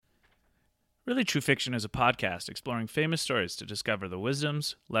Really True Fiction is a podcast exploring famous stories to discover the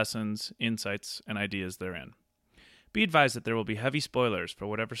wisdoms, lessons, insights, and ideas therein. Be advised that there will be heavy spoilers for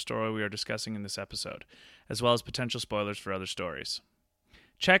whatever story we are discussing in this episode, as well as potential spoilers for other stories.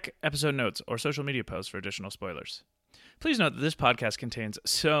 Check episode notes or social media posts for additional spoilers. Please note that this podcast contains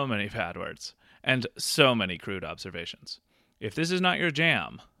so many bad words and so many crude observations. If this is not your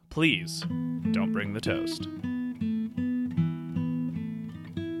jam, please don't bring the toast.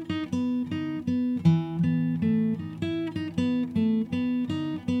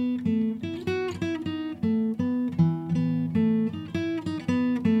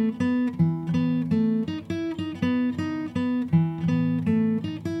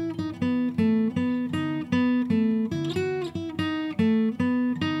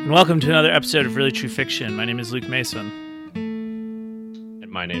 Welcome to another episode of Really True Fiction. My name is Luke Mason. And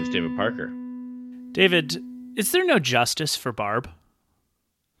my name's David Parker. David, is there no justice for Barb?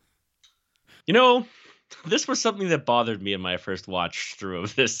 You know, this was something that bothered me in my first watch through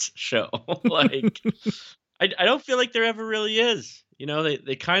of this show. I don't feel like there ever really is. You know,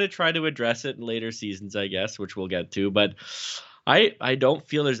 they kind of try to address it in later seasons, I guess, which we'll get to. But I don't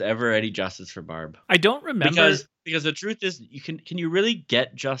feel there's ever any justice for Barb. I don't remember... Because the truth is, can you really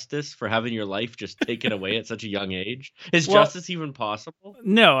get justice for having your life just taken away at such a young age? Is justice even possible?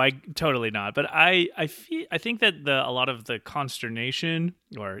 No, I totally not. But I think that a lot of the consternation,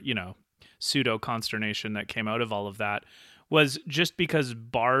 or pseudo consternation that came out of all of that was just because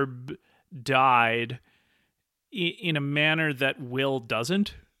Barb died in a manner that Will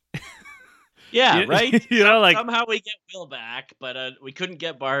doesn't. Yeah, right? Somehow we get Will back, but we couldn't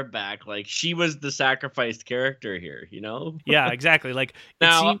get Barb back. Like, she was the sacrificed character here, you know? Yeah, exactly. Like,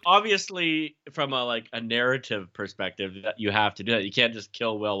 now, obviously, from a narrative perspective, that you have to do that. You can't just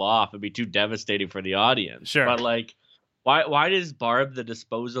kill Will off. It'd be too devastating for the audience. Sure. But, why is Barb the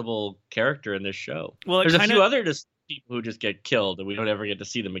disposable character in this show? Well, there's a few other people who just get killed, and we don't ever get to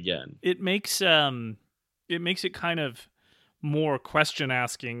see them again. It makes it kind of more question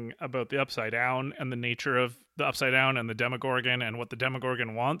asking about the Upside Down and the nature of the Upside Down and the Demogorgon and what the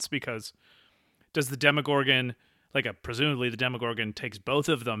Demogorgon wants, because does the Demogorgon, presumably the Demogorgon takes both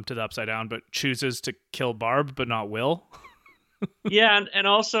of them to the Upside Down but chooses to kill Barb but not Will? Yeah, and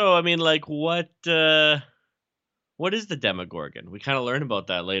also, I mean, what is the Demogorgon? We kind of learn about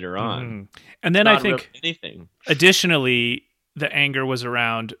that later on. Mm-hmm. And then I think really anything. Additionally, the anger was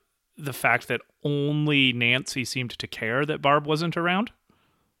around the fact that only Nancy seemed to care that Barb wasn't around.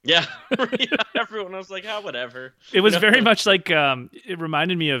 Yeah, everyone was like, "Oh, whatever." It was very much like it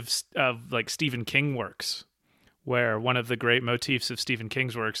reminded me of Stephen King works, where one of the great motifs of Stephen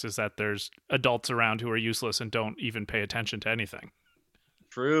King's works is that there's adults around who are useless and don't even pay attention to anything.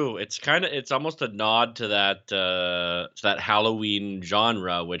 True. It's almost a nod to that Halloween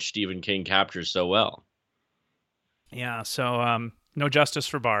genre, which Stephen King captures so well. Yeah. So no justice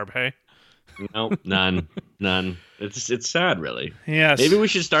for Barb, hey? Nope, none. It's sad, really. Yes. Maybe we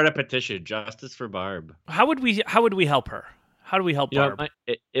should start a petition, justice for Barb. How would we help her? How do we help Barb?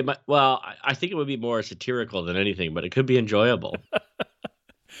 I think it would be more satirical than anything, but it could be enjoyable.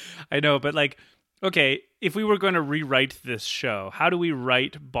 I know, but okay, if we were going to rewrite this show, how do we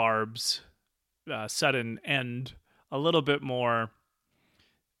write Barb's sudden end a little bit more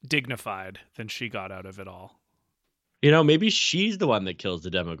dignified than she got out of it all? Maybe she's the one that kills the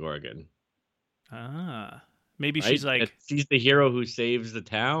Demogorgon. Maybe right? She's the hero who saves the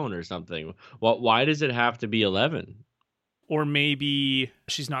town or something. Why does it have to be 11? Or maybe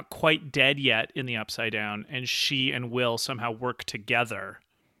she's not quite dead yet in the Upside Down, and she and Will somehow work together.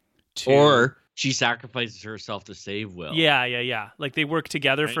 Or she sacrifices herself to save Will. Yeah. They work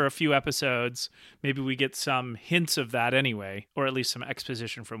together for a few episodes. Maybe we get some hints of that anyway, or at least some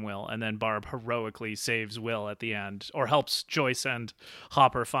exposition from Will, and then Barb heroically saves Will at the end, or helps Joyce and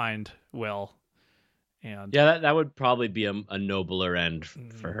Hopper find Will. And yeah, that would probably be a nobler end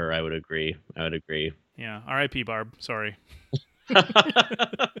for her. I would agree. Yeah. R.I.P. Barb. Sorry.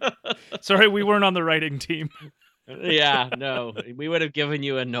 Sorry, we weren't on the writing team. Yeah, no, we would have given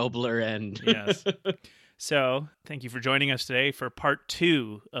you a nobler end. Yes. So, thank you for joining us today for part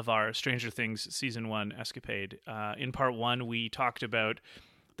 2 of our Stranger Things Season 1 escapade. In part 1, we talked about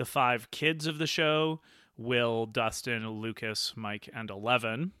the 5 kids of the show, Will, Dustin, Lucas, Mike, and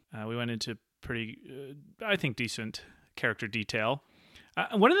Eleven. We went into pretty, I think, decent character detail.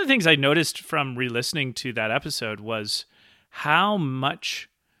 One of the things I noticed from re-listening to that episode was how much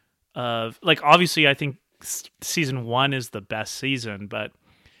of, obviously, I think Season 1 is the best season, but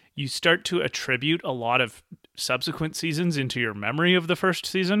you start to attribute a lot of subsequent seasons into your memory of the first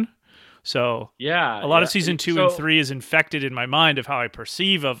season. So a lot of season 2 and 3 is infected in my mind of how I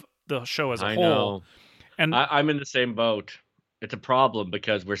perceive of the show as a I whole. know. And I'm in the same boat. It's a problem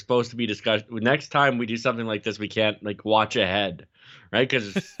because we're supposed to be discussing. Next time we do something like this, we can't like watch ahead, right?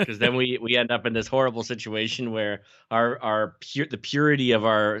 Because then we end up in this horrible situation where the purity of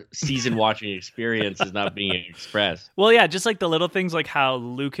our season watching experience is not being expressed. well, yeah, just like the little things, like how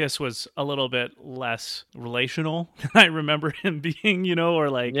Lucas was a little bit less relational than I remember him being, or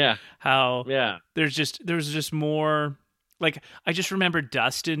like how there's just more. Like, I just remember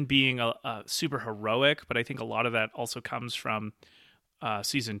Dustin being a super heroic, but I think a lot of that also comes from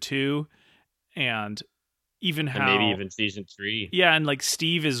season 2, and even how... And maybe even season 3. Yeah, and like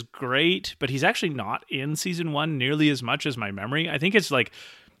Steve is great, but he's actually not in season 1 nearly as much as my memory. I think it's like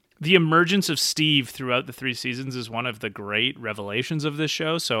the emergence of Steve throughout the 3 seasons is one of the great revelations of this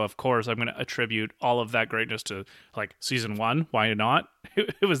show. So, of course, I'm going to attribute all of that greatness to like season 1. Why not?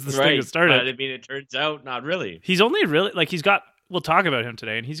 It was the thing that started. But I mean, it turns out not really. He's only really like we'll talk about him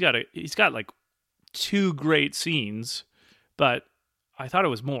today, and he's got like 2 great scenes, but I thought it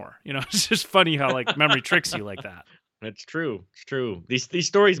was more. It's just funny how like memory tricks you like that. It's true. It's true. These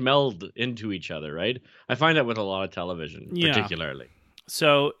stories meld into each other, right? I find that with a lot of television, particularly.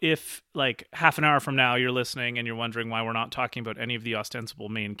 So if like half an hour from now you're listening and you're wondering why we're not talking about any of the ostensible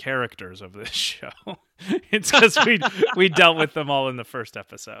main characters of this show, it's because we dealt with them all in the first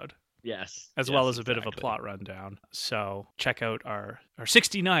episode. Yes. As well as a bit of a plot rundown. So check out our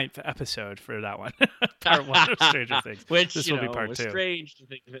 69th episode for that one. Part 1 of Stranger Things. Which this will be part 2. Strange to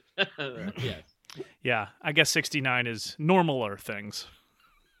think of it. Yes. Yeah, I guess 69 is normaler things.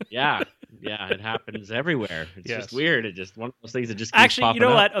 Yeah, it happens everywhere. It's just weird. It's just one of those things that just keeps actually, popping you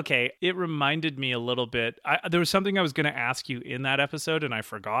know up. what? Okay, it reminded me a little bit. There was something I was going to ask you in that episode, and I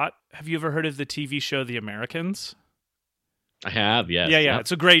forgot. Have you ever heard of the TV show The Americans? I have, yes. Yeah. Yep.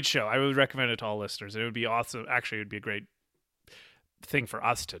 It's a great show. I would recommend it to all listeners. It would be awesome. Actually, it would be a great thing for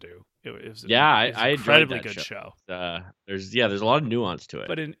us to do. It was I incredibly enjoyed that good show. There's a lot of nuance to it.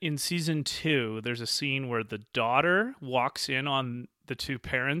 But in season 2, there's a scene where the daughter walks in on the 2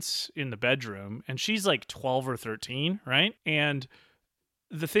 parents in the bedroom, and she's like 12 or 13, right? And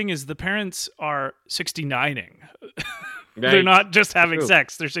the thing is, the parents are 69ing. Right. They're not just having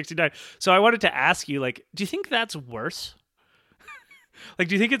sex; they're 69. So I wanted to ask you, like, do you think that's worse? Like,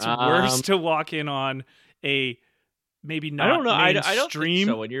 do you think it's worse to walk in on a maybe not? I don't know. I don't think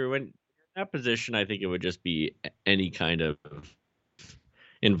so. When you're in that position, I think it would just be any kind of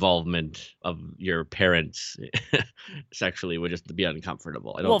involvement of your parents sexually would just be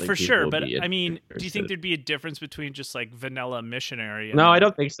uncomfortable. I don't think for sure, but I mean, interested. Do you think there'd be a difference between just like vanilla missionary? No, I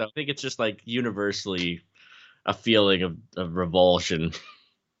don't think so. I think it's just like universally a feeling of revulsion.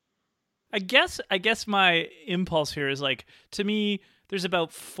 I guess my impulse here is like, to me, there's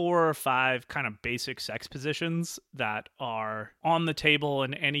about 4 or 5 kind of basic sex positions that are on the table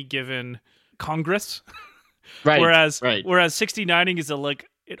in any given Congress. Right. Whereas 69ing is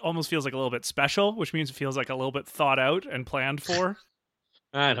it almost feels like a little bit special, which means it feels like a little bit thought out and planned for.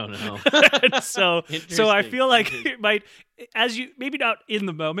 I don't know. so I feel like it might, as you, maybe not in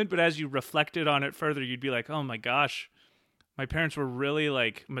the moment, but as you reflected on it further, you'd be like, oh my gosh, my parents were really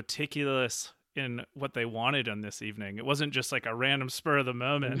like meticulous in what they wanted on this evening. It wasn't just like a random spur of the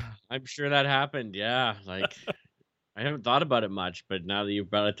moment. I'm sure that happened. Yeah. Like, I haven't thought about it much, but now that you've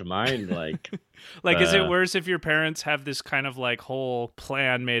brought it to mind, like... is it worse if your parents have this kind of like whole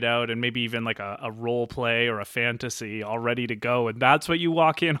plan made out and maybe even like a role play or a fantasy all ready to go, and that's what you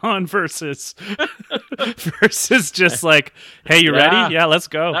walk in on versus just like, hey, you ready? Yeah, let's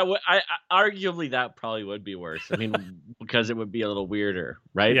go. Arguably, that probably would be worse. I mean, because it would be a little weirder,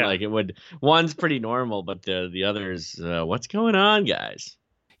 right? Yeah. Like, it would... One's pretty normal, but the other's, what's going on, guys?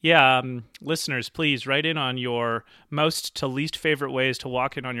 Yeah, listeners, please write in on your most to least favorite ways to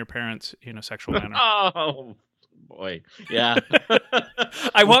walk in on your parents in a sexual manner. Oh, boy. Yeah.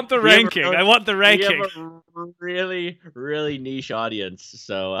 I want the ranking. I want the ranking. We have a really, really niche audience,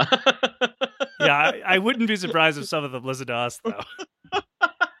 so... Yeah, I wouldn't be surprised if some of them listen to us, though.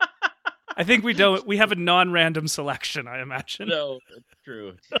 I think we have a non-random selection, I imagine. No, it's true.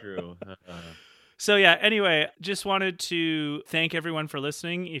 It's true. So yeah, anyway, just wanted to thank everyone for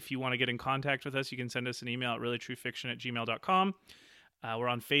listening. If you want to get in contact with us, you can send us an email at reallytruefiction@gmail.com. We're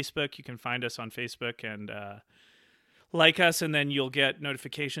on Facebook. You can find us on Facebook and like us, and then you'll get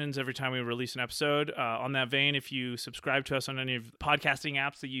notifications every time we release an episode. On that vein, if you subscribe to us on any of the podcasting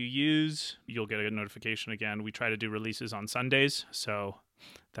apps that you use, you'll get a notification again. We try to do releases on Sundays, so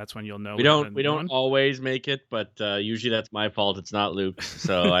that's when you'll know. We don't always make it, but usually that's my fault. It's not Luke's,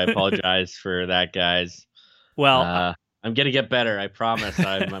 so I apologize for that, guys. Well, I'm gonna get better. I promise.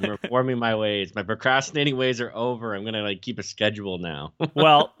 I'm reforming my ways. My procrastinating ways are over. I'm gonna keep a schedule now.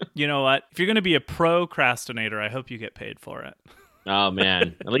 Well, you know what? If you're going to be a procrastinator, I hope you get paid for it. Oh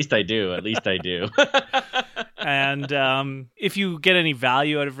man, at least I do. At least I do. And if you get any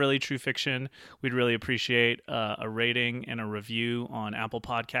value out of Really True Fiction, we'd really appreciate a rating and a review on Apple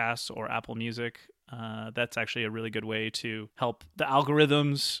Podcasts or Apple Music. That's actually a really good way to help the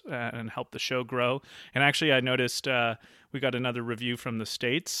algorithms and help the show grow. And actually, I noticed we got another review from the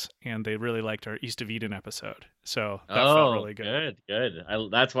States, and they really liked our East of Eden episode. So that felt really good. Good.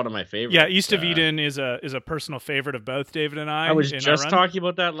 That's one of my favorites. Yeah, East of Eden is a personal favorite of both David and I. I was just talking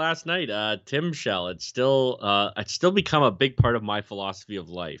about that last night. Tim Shell. It's still become a big part of my philosophy of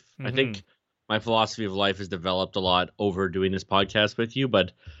life. Mm-hmm. I think my philosophy of life has developed a lot over doing this podcast with you,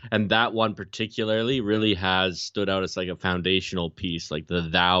 and that one particularly really has stood out as like a foundational piece, like the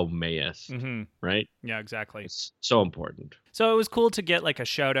thou mayest, right? Yeah, exactly. It's so important. So it was cool to get like a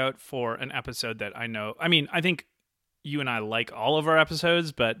shout out for an episode that I know. I mean, I think you and I like all of our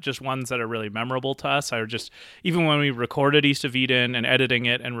episodes, but just ones that are really memorable to us. Even when we recorded East of Eden and editing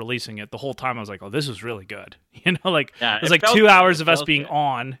it and releasing it, the whole time I was like, oh, this was really good. It was like 2 hours of us being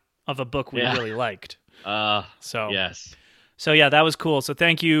on of a book we really liked. Yes. So yeah, that was cool. So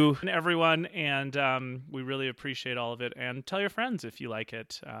thank you everyone, and we really appreciate all of it. And tell your friends if you like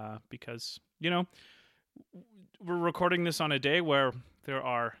it, because we're recording this on a day where there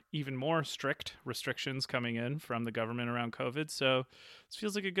are even more strict restrictions coming in from the government around COVID. So this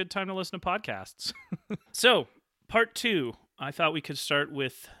feels like a good time to listen to podcasts. So part 2, I thought we could start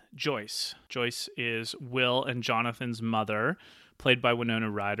with Joyce. Joyce is Will and Jonathan's mother, played by Winona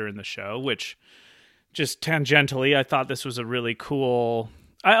Ryder in the show, which just tangentially, I thought this was a really cool...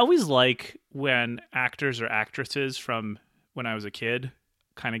 I always like when actors or actresses from when I was a kid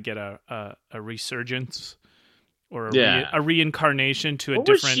kind of get a resurgence or a reincarnation to a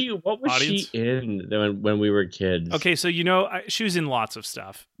different audience. What was she in when we were kids? Okay, so she was in lots of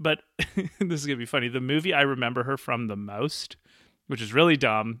stuff, but this is going to be funny. The movie I remember her from the most, which is really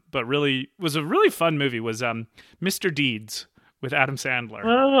dumb, but really was a really fun movie, was Mr. Deeds with Adam Sandler.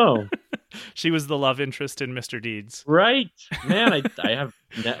 Oh. She was the love interest in Mr. Deeds. Right. Man, I have...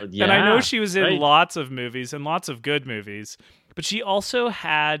 Yeah, and I know she was in lots of movies and lots of good movies, but she also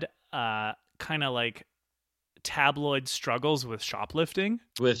had kind of like tabloid struggles with shoplifting.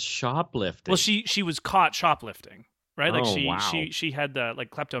 Well, she was caught shoplifting, right? Like she had the like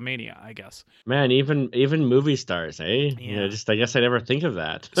kleptomania, I guess. Man, even movie stars, eh? Yeah. I guess I never think of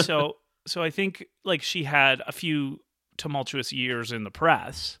that. So I think like she had a few tumultuous years in the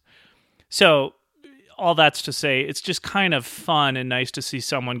press. So all that's to say, it's just kind of fun and nice to see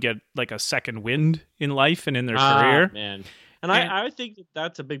someone get like a second wind in life and in their career. Man. And I think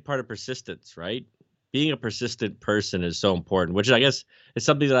that's a big part of persistence, right? Being a persistent person is so important, which I guess is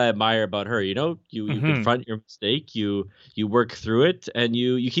something that I admire about her. You confront your mistake, you work through it, and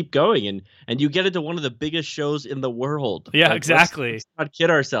you keep going, and you get into one of the biggest shows in the world. Yeah, like, exactly. Let's not kid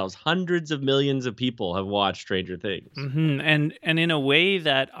ourselves. Hundreds of millions of people have watched Stranger Things. Mm-hmm. And in a way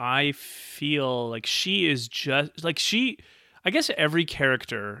that I feel like she is just like I guess every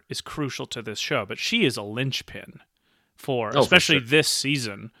character is crucial to this show, but she is a linchpin especially this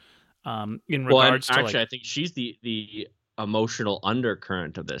season. In regards to actually, I think she's the emotional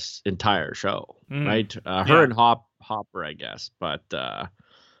undercurrent of this entire show, right? Her and Hopper, I guess, but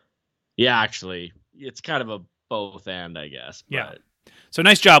actually, it's kind of a both and, I guess. But... Yeah. So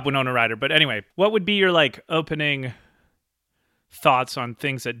nice job, Winona Ryder. But anyway, what would be your like opening thoughts on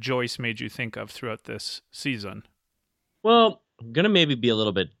things that Joyce made you think of throughout this season? Well, I'm gonna maybe be a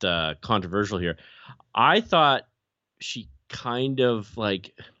little bit controversial here. I thought she kind of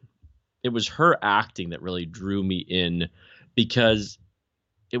like... It was her acting that really drew me in, because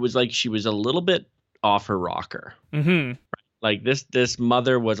it was like she was a little bit off her rocker. Mm-hmm. Like this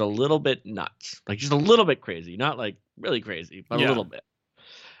mother was a little bit nuts, like just a little bit crazy, not like really crazy, but a little bit.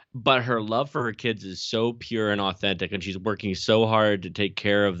 But her love for her kids is so pure and authentic, and she's working so hard to take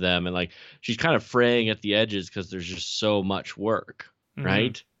care of them, and like she's kind of fraying at the edges because there's just so much work,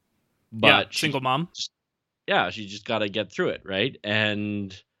 right? But single mom. She just got to get through it, right?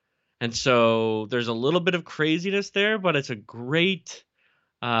 And so there's a little bit of craziness there, but it's a great,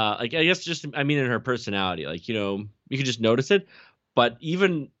 I guess in her personality, like, you can just notice it, but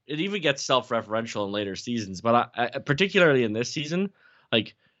it even gets self-referential in later seasons. But I particularly in this season,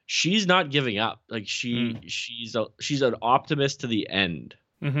 like she's not giving up. Like she's an optimist to the end,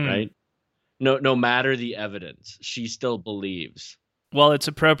 right? No matter the evidence, she still believes. Well, it's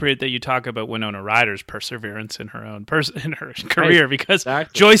appropriate that you talk about Winona Ryder's perseverance in her own in her career, because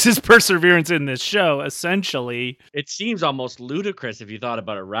Exactly. Joyce's perseverance in this show essentially. It seems almost ludicrous if you thought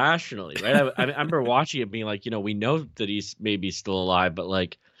about it rationally, right? I remember watching it being like, we know that he's maybe still alive, but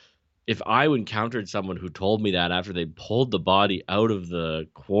like, if I encountered someone who told me that after they pulled the body out of the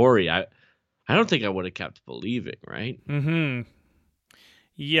quarry, I don't think I would have kept believing, right? Mm-hmm.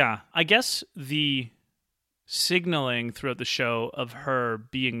 Yeah, I guess the signaling throughout the show of her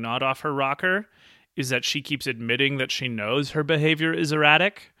being not off her rocker is that she keeps admitting that she knows her behavior is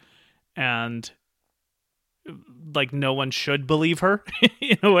erratic, and like no one should believe her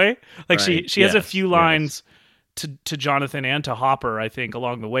in a way. Like Right. she has a Yes, few lines to Jonathan and to Hopper, I think,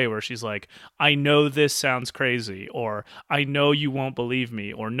 along the way, where she's like, I know this sounds crazy, or I know you won't believe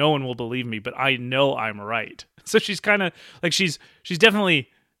me, or no one will believe me, but I know I'm right. So she's kind of like, she's definitely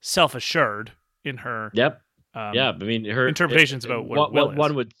self-assured in her Yep. Yeah, I mean, her interpretations about what Will is.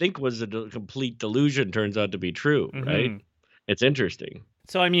 one would think was a complete delusion turns out to be true, right? It's interesting.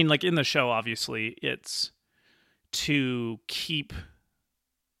 So I mean, like in the show, obviously, it's to keep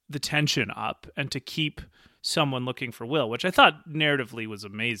the tension up and to keep someone looking for Will, which I thought narratively was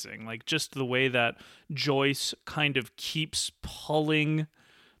amazing. Like just the way that Joyce kind of keeps pulling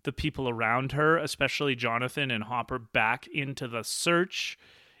the people around her, especially Jonathan and Hopper, back into the search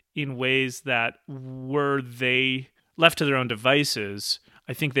in ways that, were they left to their own devices,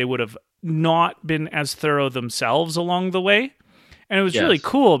 I think they would have not been as thorough themselves along the way. And it was really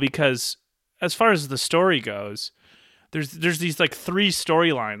cool because as far as the story goes, there's these like three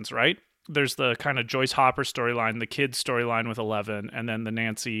storylines, right? There's the kind of Joyce Hopper storyline, the kids storyline with 11, and then the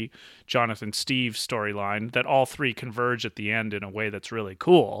Nancy, Jonathan, Steve storyline, that all three converge at the end in a way that's really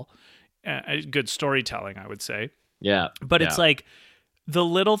cool. Good storytelling, I would say. Yeah. But it's like the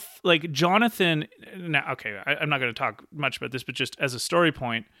little, like Jonathan, now, okay, I'm not going to talk much about this, but just as a story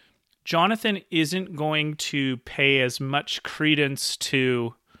point, Jonathan isn't going to pay as much credence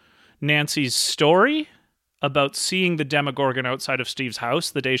to Nancy's story about seeing the Demogorgon outside of Steve's house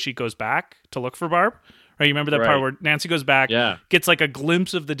the day she goes back to look for Barb. Right? You remember that part where Nancy goes back, gets like a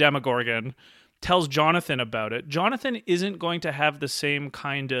glimpse of the Demogorgon, tells Jonathan about it. Jonathan isn't going to have the same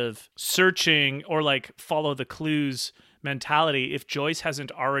kind of searching or like follow the clues mentality if Joyce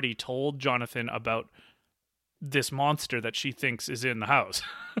hasn't already told Jonathan about this monster that she thinks is in the house.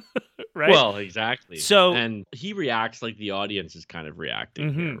 Right? Well, exactly. So, and he reacts like the audience is kind of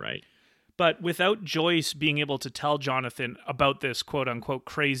reacting here, right? But without Joyce being able to tell Jonathan about this quote-unquote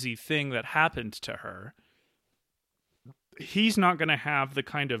crazy thing that happened to her, he's not going to have the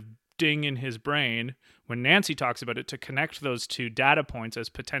kind of ding in his brain when Nancy talks about it to connect those two data points as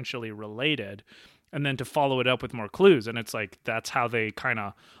potentially related and then to follow it up with more clues. And it's like, that's how they kind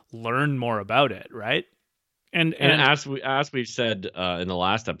of learn more about it, right? And as we've said in the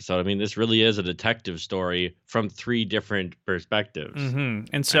last episode, I mean, this really is a detective story from three different perspectives.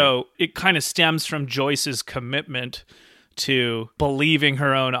 And so it kind of stems from Joyce's commitment to believing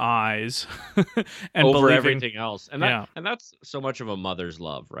her own eyes and over believing everything else. And that's so much of a mother's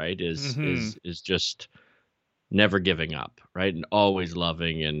love, right? Is just never giving up, right? And always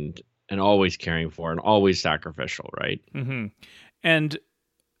loving and always caring for and always sacrificial, right? And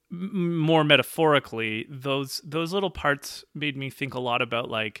more metaphorically, those little parts made me think a lot about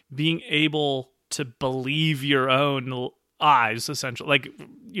like being able to believe your own eyes, essentially. Like,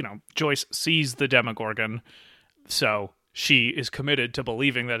 you know, Joyce sees the Demogorgon, so she is committed to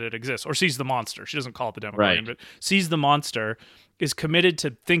believing that it exists, or sees the monster. She doesn't call it the Demogorgon, but sees the monster, is committed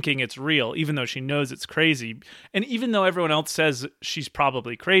to thinking it's real, even though she knows it's crazy. And even though everyone else says she's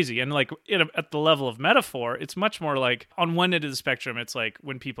probably crazy. And like at the level of metaphor, it's much more like on one end of the spectrum, it's like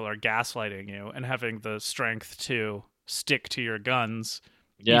when people are gaslighting you and having the strength to stick to your guns.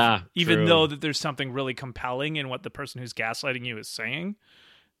 Yeah. Even though that there's something really compelling in what the person who's gaslighting you is saying.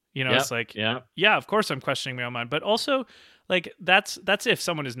 You know, it's like, yeah, of course I'm questioning my own mind. But also, like, that's if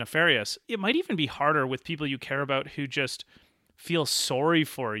someone is nefarious. It might even be harder with people you care about who just feel sorry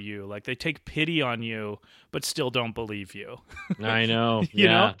for you, like they take pity on you but still don't believe you. I know. You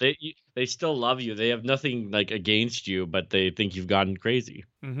know? They still love you. They have nothing like against you, but they think you've gotten crazy.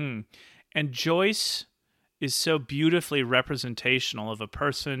 And Joyce is so beautifully representational of a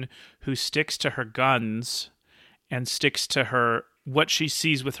person who sticks to her guns and sticks to her what she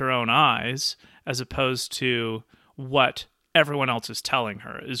sees with her own eyes, as opposed to what everyone else is telling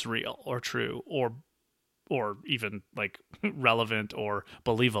her is real or true or even like relevant or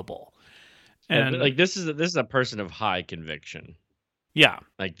believable. And like this is a person of high conviction. Yeah.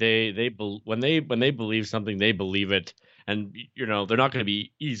 Like when they believe something, they believe it, and you know, they're not going to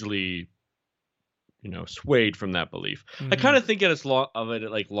be easily swayed from that belief. I Mm-hmm. kind of think of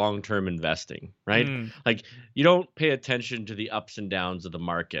it like long-term investing, right? Like you don't pay attention to the ups and downs of the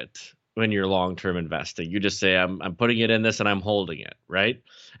market when you're long-term investing. You just say, I'm putting it in this and I'm holding it, right?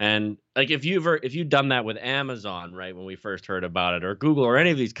 And like if you've done that with Amazon, right, when we first heard about it, or Google or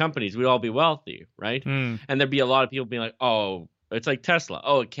any of these companies, we'd all be wealthy, right? Mm. And there'd be a lot of people being like, oh, it's like Tesla.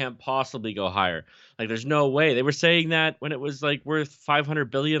 Oh, it can't possibly go higher. Like there's no way. They were saying that when it was like worth 500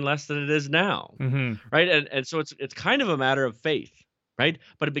 billion less than it is now. Mm-hmm. Right? And so it's kind of a matter of faith, right?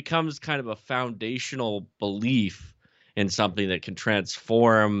 But it becomes kind of a foundational belief in something that can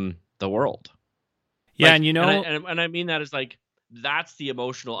transform the world. Yeah, Like, and and I mean that as like that's the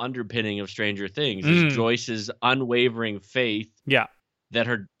emotional underpinning of Stranger Things is Joyce's unwavering faith yeah.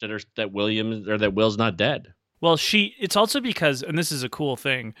 that Will's not dead. Well, it's also because, and this is a cool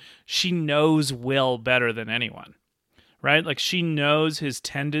thing, she knows Will better than anyone, right? Like she knows his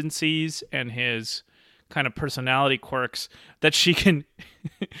tendencies and his kind of personality quirks that she can,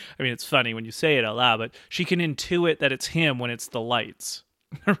 I mean, it's funny when you say it out loud, but she can intuit that it's him when it's the lights,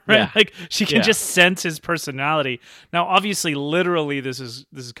 right? Yeah. Like she can just sense his personality. Now, obviously, literally, this is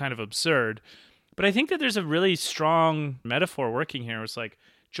kind of absurd, but I think that there's a really strong metaphor working here. It's like,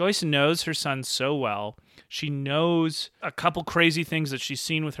 Joyce knows her son so well. She knows a couple crazy things that she's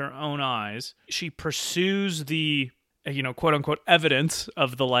seen with her own eyes. She pursues the, quote unquote, evidence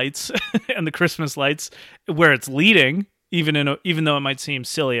of the lights and the Christmas lights where it's leading, even though it might seem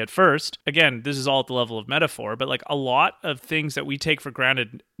silly at first. Again, this is all at the level of metaphor, but like a lot of things that we take for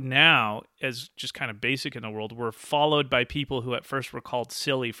granted now as just kind of basic in the world were followed by people who at first were called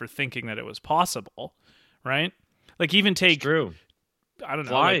silly for thinking that it was possible, right? Like even take... It's true. I don't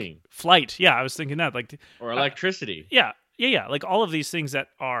know, flying, like flight. Yeah, I was thinking that, like, or electricity. Yeah. Like all of these things that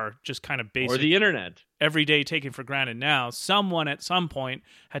are just kind of basic, or the internet, every day taken for granted. Now, someone at some point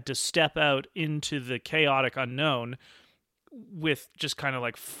had to step out into the chaotic unknown with just kind of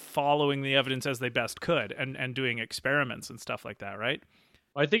like following the evidence as they best could, and doing experiments and stuff like that, right?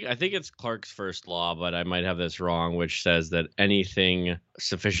 I think it's Clarke's first law, but I might have this wrong, which says that anything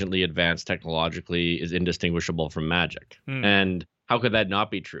sufficiently advanced technologically is indistinguishable from magic. And how could that not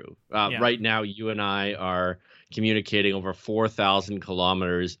be true? Right now, you and I are communicating over 4,000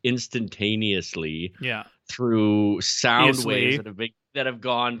 kilometers instantaneously through sound waves that have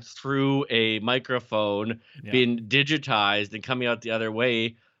gone through a microphone, been digitized, and coming out the other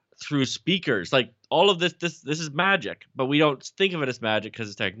way through speakers. Like all of this is magic, but we don't think of it as magic because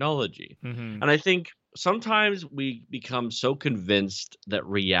it's technology. And I think sometimes we become so convinced that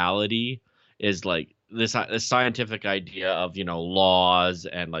reality is like this scientific idea of laws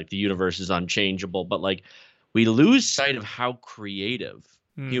and like the universe is unchangeable, but like we lose sight of how creative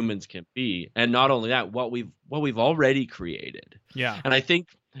humans can be, and not only that, what we've already created. And I think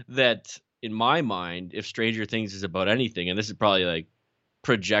that in my mind, if Stranger Things is about anything, and this is probably like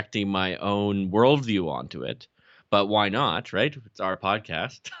projecting my own worldview onto it, but why not, right? It's our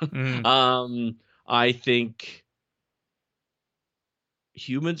podcast. I think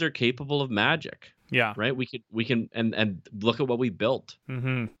humans are capable of magic. Right. We can and look at what we built.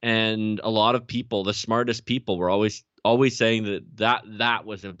 And a lot of people, the smartest people, were always saying that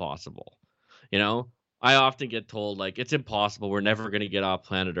was impossible. I often get told like it's impossible. We're never going to get off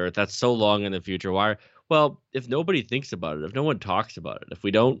planet Earth. That's so long in the future. Why? Well, if nobody thinks about it, if no one talks about it, if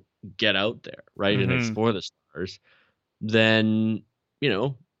we don't get out there, right, and explore the stars, then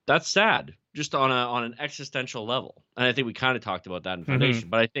that's sad. Just on an existential level. And I think we kind of talked about that in Foundation.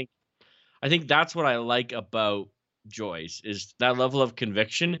 But I think that's what I like about Joyce is that level of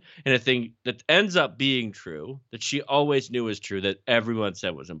conviction in a thing that ends up being true, that she always knew was true, that everyone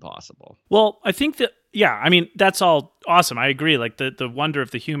said was impossible. Well, I think that, I mean, that's all awesome. I agree. Like the wonder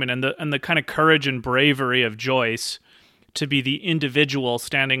of the human and the kind of courage and bravery of Joyce to be the individual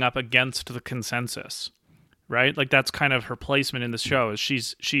standing up against the consensus. Right? Like that's kind of her placement in the show is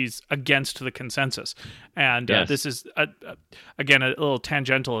she's against the consensus. And this is, again, a little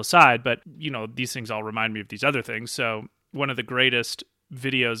tangential aside, but, these things all remind me of these other things. So one of the greatest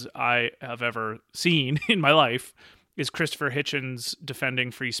videos I have ever seen in my life is Christopher Hitchens defending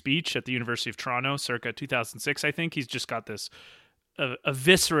free speech at the University of Toronto circa 2006, I think. He's just got this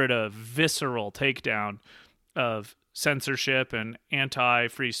visceral takedown of censorship and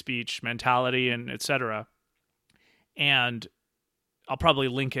anti-free speech mentality and et cetera. And I'll probably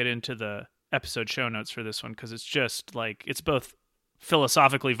link it into the episode show notes for this one because it's just like it's both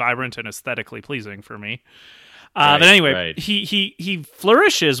philosophically vibrant and aesthetically pleasing for me. But anyway, he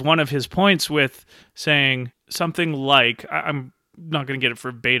flourishes one of his points with saying something like, I'm not going to get it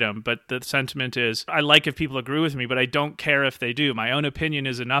verbatim, but the sentiment is, I like if people agree with me, but I don't care if they do. My own opinion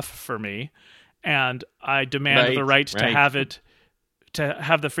is enough for me. and I demand the right to have it, to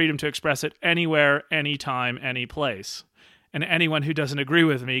have the freedom to express it anywhere, anytime, any place. And anyone who doesn't agree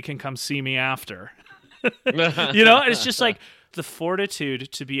with me can come see me after. It's just like the fortitude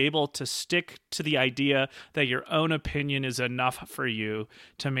to be able to stick to the idea that your own opinion is enough for you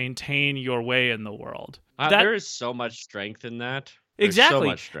to maintain your way in the world. There is so much strength in that. Exactly. So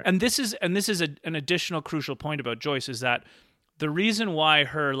much strength. And this is an additional crucial point about Joyce, is that the reason why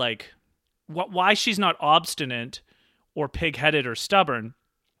her, like, why she's not obstinate or pig-headed or stubborn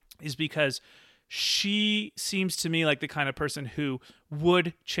is because she seems to me like the kind of person who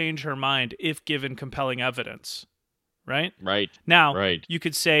would change her mind if given compelling evidence, right? Right. Now, you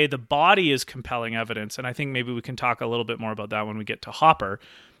could say the body is compelling evidence, and I think maybe we can talk a little bit more about that when we get to Hopper,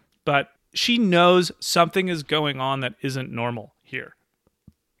 but she knows something is going on that isn't normal here.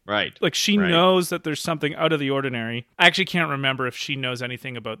 Right. Like, she knows that there's something out of the ordinary. I actually can't remember if she knows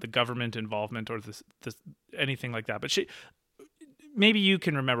anything about the government involvement or this anything like that, but maybe you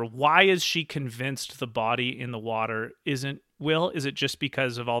can remember. Why is she convinced the body in the water isn't Will? Is it just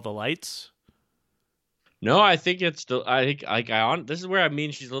because of all the lights? No, I think it's still. I think this is where I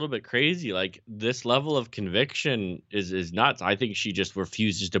mean she's a little bit crazy. Like, this level of conviction is nuts. I think she just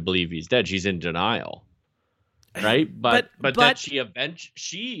refuses to believe he's dead. She's in denial, right? But then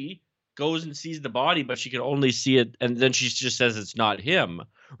she goes and sees the body, but she can only see it, and then she just says it's not him,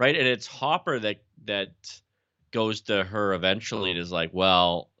 right? And it's Hopper that goes to her eventually and is like,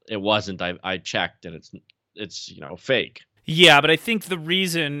 well, it wasn't. I checked, and it's fake. Yeah, but I think the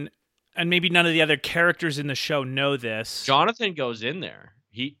reason, and maybe none of the other characters in the show know this. Jonathan goes in there.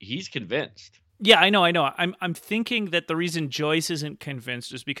 He's convinced. Yeah, I know. I'm thinking that the reason Joyce isn't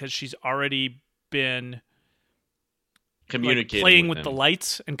convinced is because she's already been communicating, playing with the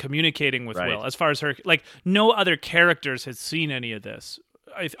lights and communicating with Will. As far as her, like, no other characters had seen any of this.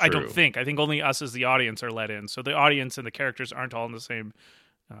 I don't think. I think only us as the audience are let in. So the audience and the characters aren't all in the same.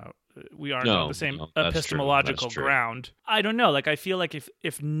 We aren't on the same epistemological ground. I don't know. Like, I feel like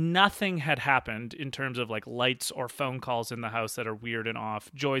if nothing had happened in terms of like lights or phone calls in the house that are weird and off,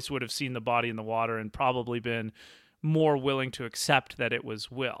 Joyce would have seen the body in the water and probably been more willing to accept that it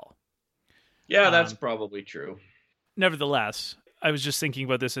was Will. Yeah, that's probably true. Nevertheless, I was just thinking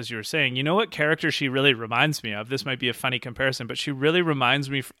about this as you were saying. You know what character she really reminds me of? This might be a funny comparison, but she really reminds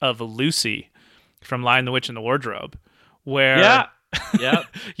me of Lucy from Lion, the Witch, and the Wardrobe, where yeah,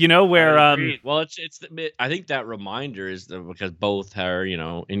 where well, I think that reminder is because both are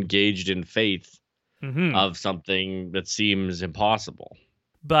engaged in faith of something that seems impossible,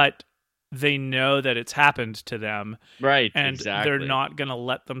 but they know that it's happened to them, right? And exactly. They're not going to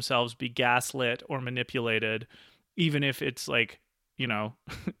let themselves be gaslit or manipulated, even if it's like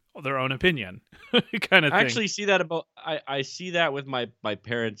their own opinion kind of thing. I actually see that I see that with my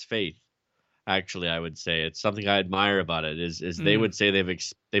parents' faith. Actually, I would say it's something I admire about it is they would say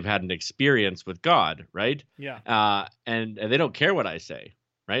they've had an experience with God, right? Yeah. And they don't care what I say,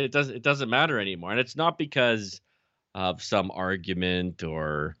 right? It doesn't matter anymore, and it's not because of some argument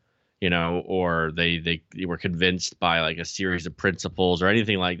or or they were convinced by like a series of principles or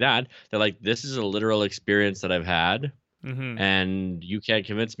anything like that. They're like, this is a literal experience that I've had, and you can't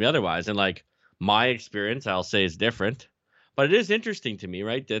convince me otherwise. And like, my experience, I'll say, is different, but it is interesting to me,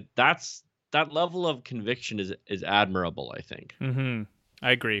 right? That level of conviction is admirable, I think.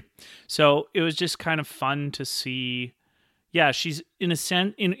 I agree. So it was just kind of fun to see. Yeah, she's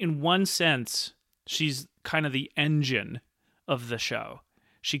in one sense, she's kind of the engine of the show.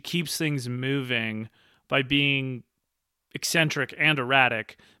 She keeps things moving by being eccentric and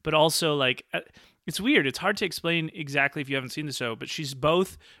erratic, but also like, it's weird. It's hard to explain exactly if you haven't seen the show, but she's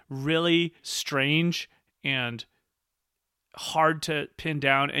both really strange and hard to pin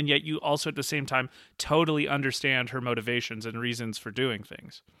down, and yet you also at the same time totally understand her motivations and reasons for doing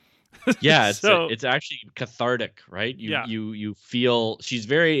things. Yeah, it's actually cathartic, right? You feel she's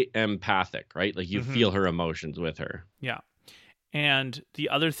very empathic, right? Like, you feel her emotions with her. Yeah. And the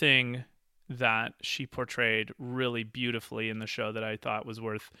other thing that she portrayed really beautifully in the show that I thought was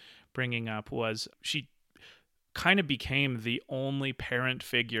worth bringing up was she kind of became the only parent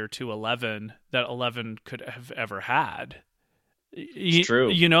figure to Eleven that Eleven could have ever had. It's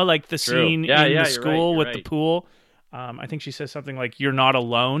true. Like the scene in the school with the pool. I think she says something like, "You're not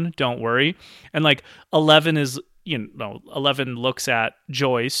alone, don't worry." And like, Eleven looks at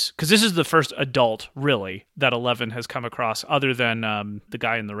Joyce, because this is the first adult really that Eleven has come across, other than the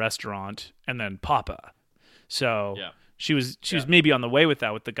guy in the restaurant and then Papa. So she was maybe on the way with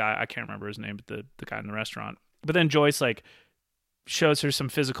that with the guy, I can't remember his name, but the guy in the restaurant. But then Joyce like shows her some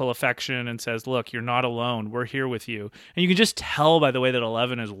physical affection and says, "Look, you're not alone. We're here with you." And you can just tell by the way that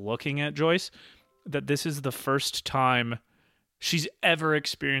Eleven is looking at Joyce that this is the first time she's ever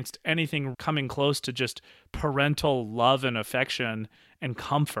experienced anything coming close to just parental love and affection and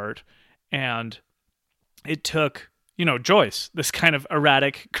comfort. And it took, Joyce, this kind of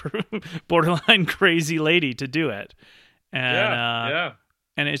erratic, borderline crazy lady, to do it. And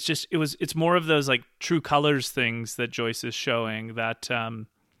and it's more of those like true colors things that Joyce is showing that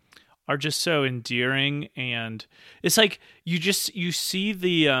are just so endearing. And it's like you see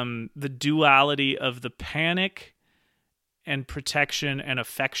the duality of the panic and protection and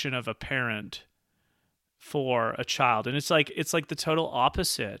affection of a parent for a child. And it's like the total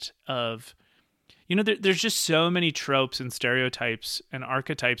opposite of, there's just so many tropes and stereotypes and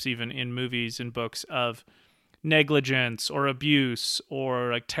archetypes even in movies and books of negligence or abuse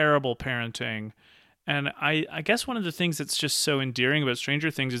or like terrible parenting. And I guess one of the things that's just so endearing about Stranger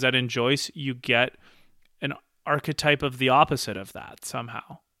Things is that in Joyce you get an archetype of the opposite of that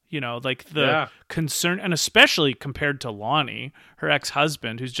somehow. Like the concern, and especially compared to Lonnie, her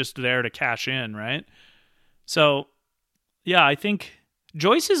ex-husband, who's just there to cash in, right? So, yeah, I think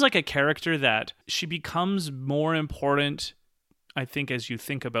Joyce is like a character that she becomes more important, I think, as you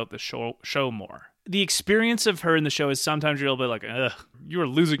think about the show more. The experience of her in the show is sometimes you're a little bit like, ugh, you are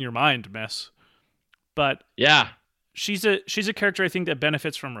losing your mind, miss. But yeah, she's a character I think that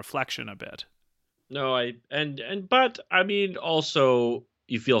benefits from reflection a bit. No, but I mean, also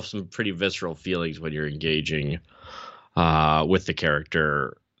you feel some pretty visceral feelings when you're engaging with the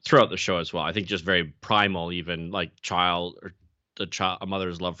character throughout the show as well. I think just very primal, even like a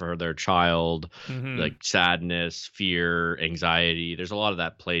mother's love for their child, like sadness, fear, anxiety. There's a lot of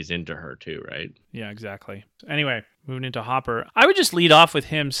that plays into her too, right? Yeah, exactly. Anyway, moving into Hopper, I would just lead off with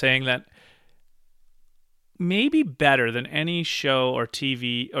him saying that maybe better than any show or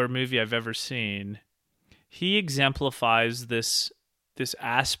TV or movie I've ever seen, he exemplifies this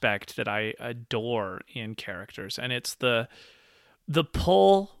aspect that I adore in characters, and it's the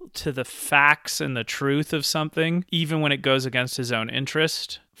pull to the facts and the truth of something, even when it goes against his own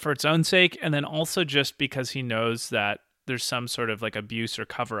interest for its own sake, and then also just because he knows that there's some sort of like abuse or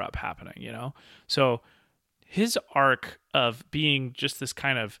cover-up happening, So his arc of being just this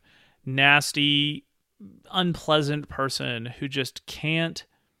kind of nasty, unpleasant person who just can't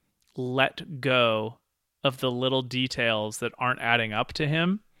let go of the little details that aren't adding up to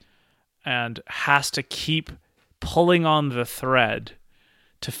him and has to keep pulling on the thread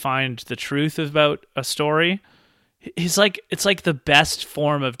to find the truth about a story. It's like the best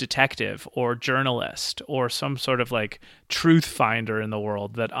form of detective or journalist or some sort of like truth finder in the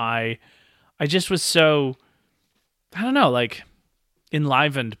world that I just was so, I don't know, like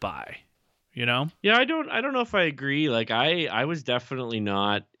enlivened by. Yeah, I don't know if I agree. Like I was definitely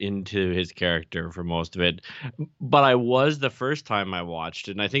not into his character for most of it, but I was the first time I watched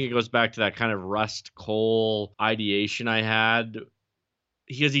it. And I think it goes back to that kind of Rust Cohle ideation I had,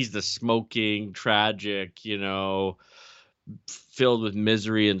 because he's the smoking, tragic, filled with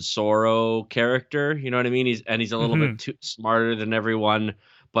misery and sorrow character. You know what I mean? He's a little bit too smarter than everyone,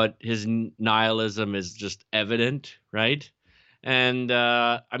 but his nihilism is just evident, right? And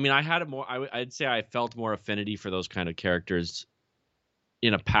I mean, I'd say I felt more affinity for those kind of characters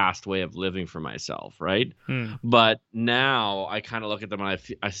in a past way of living for myself, right? But now I kind of look at them and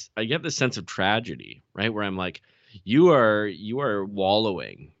I get this sense of tragedy, right? Where I'm like, you are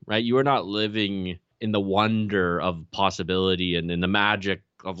wallowing, right? You are not living in the wonder of possibility and in the magic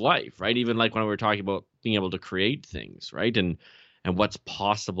of life, right? Even like when we were talking about being able to create things, right? And what's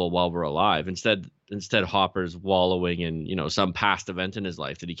possible while we're alive. Instead Hopper's wallowing in, some past event in his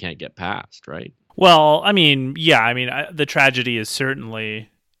life that he can't get past, right? Well, I mean, yeah, the tragedy is certainly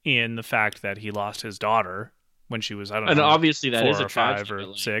in the fact that he lost his daughter when she was, I don't know. And obviously that is a tragedy, 5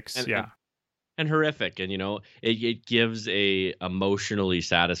 or 6, and horrific. And, it gives a emotionally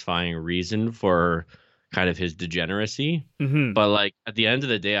satisfying reason for kind of his degeneracy. But like at the end of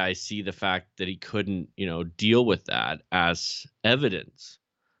the day, I see the fact that he couldn't, deal with that as evidence,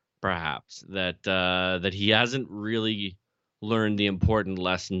 perhaps, that he hasn't really learned the important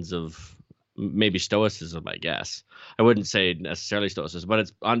lessons of maybe stoicism, I guess. I wouldn't say necessarily stoicism, but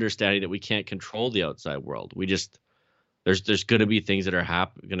it's understanding that we can't control the outside world. We just there's going to be things that are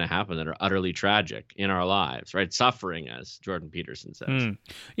going to happen that are utterly tragic in our lives, right? Suffering, as Jordan Peterson says.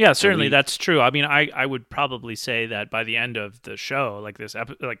 Yeah, certainly that's true. I mean, I would probably say that by the end of the show,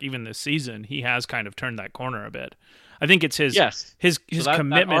 like even this season, he has kind of turned that corner a bit. I think it's his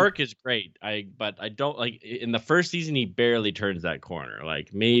commitment. That arc is great. But I don't like in the first season he barely turns that corner.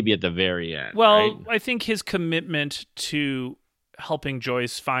 Like maybe at the very end. Well, right? I think his commitment to helping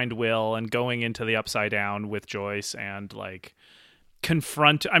Joyce find Will and going into the Upside Down with Joyce and like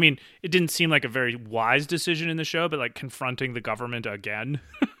confront. I mean, it didn't seem like a very wise decision in the show, but like confronting the government again.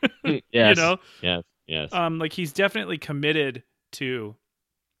 Yes. You know? Yes. Like he's definitely committed to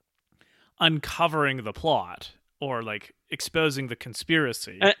uncovering the plot or like exposing the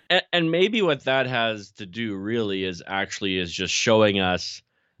conspiracy. And maybe what that has to do really is just showing us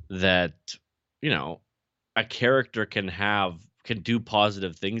that, you know, a character can do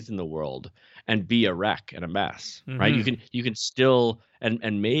positive things in the world and be a wreck and a mess, right? You can still,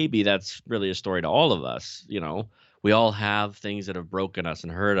 and maybe that's really a story to all of us. You know, we all have things that have broken us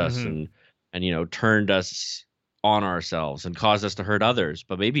and hurt us and you know, turned us on ourselves and caused us to hurt others.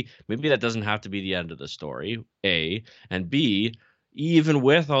 But maybe that doesn't have to be the end of the story, A. And B, even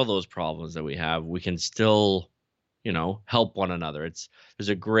with all those problems that we have, we can still, you know, help one another. There's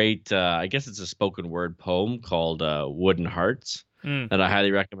a great, I guess it's a spoken word poem called Wooden Hearts that I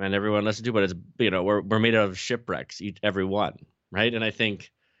highly recommend everyone listen to. But it's, you know, we're made out of shipwrecks, every one, right? And I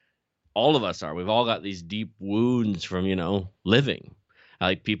think all of us are. We've all got these deep wounds from, you know, living.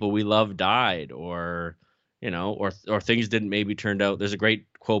 Like people we love died, or you know, or things didn't maybe turned out. There's a great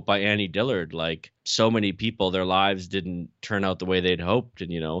quote by Annie Dillard, like, so many people, their lives didn't turn out the way they'd hoped.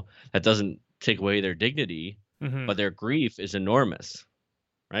 And, you know, that doesn't take away their dignity, but their grief is enormous,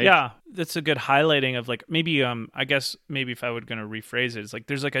 right? Yeah, that's a good highlighting of like, maybe, I guess maybe if I were going to rephrase it, it's like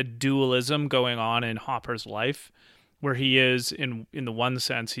there's like a dualism going on in Hopper's life where he is in the one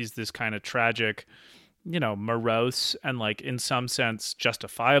sense, he's this kind of tragic, you know, morose and like in some sense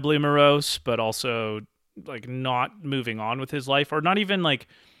justifiably morose, but also like not moving on with his life, or not even like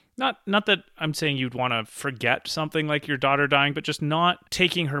not that I'm saying you'd want to forget something like your daughter dying, but just not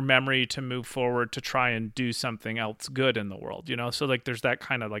taking her memory to move forward to try and do something else good in the world, you know? So like there's that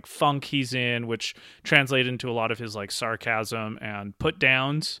kind of like funk he's in, which translates into a lot of his like sarcasm and put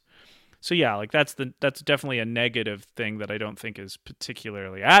downs. So yeah, like that's definitely a negative thing that I don't think is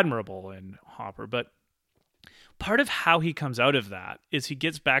particularly admirable in Hopper. But part of how he comes out of that is he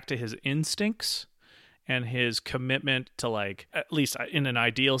gets back to his instincts and his commitment to, like, at least in an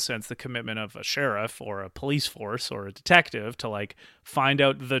ideal sense, the commitment of a sheriff or a police force or a detective to like find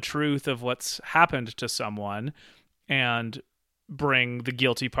out the truth of what's happened to someone and bring the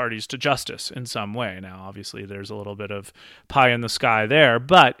guilty parties to justice in some way. Now, obviously, there's a little bit of pie in the sky there,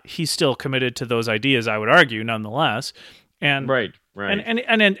 but he's still committed to those ideas, I would argue, nonetheless. And right. And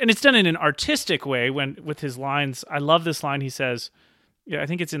it's done in an artistic way when with his lines. I love this line. He says, yeah, I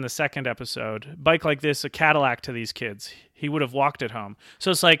think it's in the second episode, "Bike like this, a Cadillac to these kids. He would have walked it home." So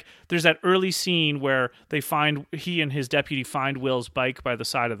it's like there's that early scene where he and his deputy find Will's bike by the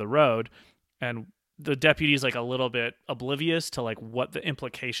side of the road, and the deputy is like a little bit oblivious to like what the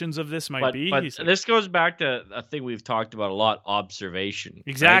implications of this might be. But like, this goes back to a thing we've talked about a lot: observation.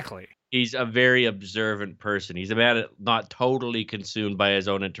 Exactly. Right? He's a very observant person. He's a man not totally consumed by his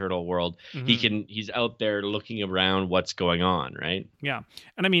own internal world. He's out there looking around what's going on, right? Yeah.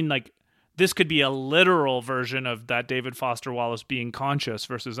 And I mean, like, this could be a literal version of that David Foster Wallace being conscious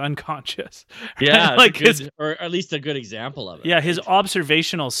versus unconscious. Yeah, like or at least a good example of it. Yeah, his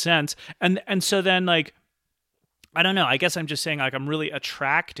observational sense. And so then, like, I don't know, I guess I'm just saying, like, I'm really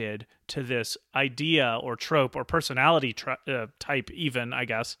attracted to this idea or trope or personality type even, I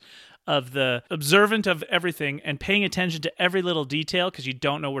guess, of the observant of everything and paying attention to every little detail because you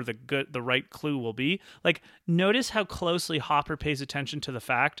don't know where the right clue will be. Like, notice how closely Hopper pays attention to the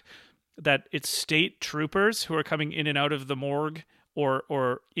fact that it's state troopers who are coming in and out of the morgue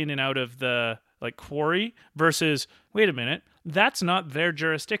or in and out of the like quarry versus, wait a minute, that's not their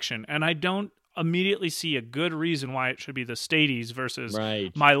jurisdiction. And I don't immediately see a good reason why it should be the Staties versus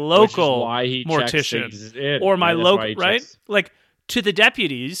my local mortician or my local, right? Like, to the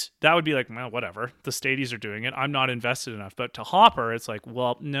deputies, that would be like, well, whatever. The Staties are doing it. I'm not invested enough. But to Hopper, it's like,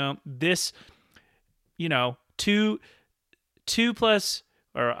 well, no, this, you know, two plus,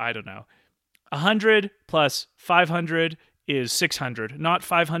 or I don't know, 100 plus 500 is 600, not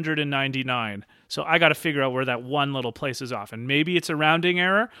 599. So I got to figure out where that one little place is off. And maybe it's a rounding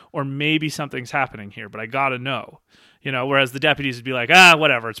error or maybe something's happening here, but I got to know. You know, whereas the deputies would be like,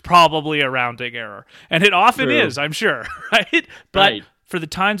 whatever, it's probably a rounding error. And it often is, I'm sure, right? But for the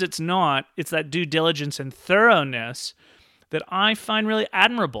times it's not, it's that due diligence and thoroughness that I find really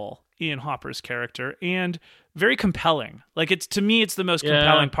admirable in Hopper's character and very compelling. Like, to me, it's the most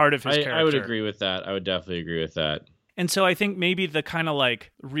compelling part of his character. I would agree with that. I would definitely agree with that. And so I think maybe the kind of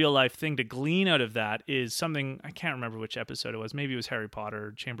like real life thing to glean out of that is something, I can't remember which episode it was. Maybe it was Harry Potter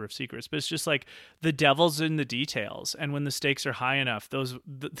or Chamber of Secrets, but it's just like the devil's in the details. And when the stakes are high enough, the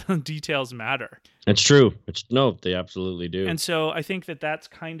details matter. It's true. No, they absolutely do. And so I think that's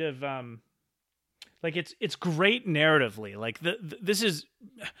kind of like it's great narratively. Like this is,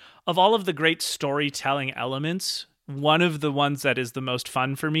 of all of the great storytelling elements, one of the ones that is the most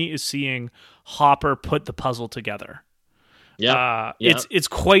fun for me is seeing Hopper put the puzzle together. Yeah. It's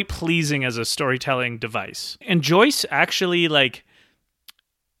quite pleasing as a storytelling device. And Joyce actually, like,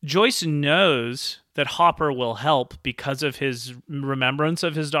 Joyce knows that Hopper will help because of his remembrance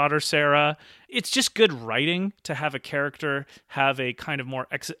of his daughter Sarah. It's just good writing to have a character have a kind of more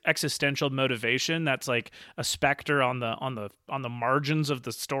existential motivation that's like a specter on the margins of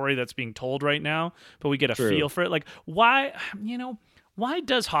the story that's being told right now, but we get a feel for it. Like, why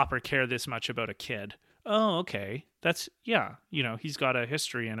does Hopper care this much about a kid? Oh, okay. That's, yeah, he's got a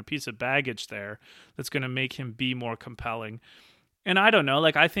history and a piece of baggage there that's going to make him be more compelling. And I don't know,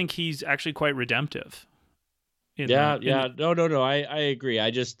 like, I think he's actually quite redemptive. No, I agree.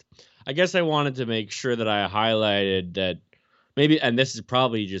 I guess I wanted to make sure that I highlighted that maybe, and this is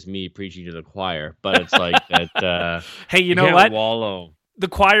probably just me preaching to the choir, but it's like that. Hey, you know what? Wallow. The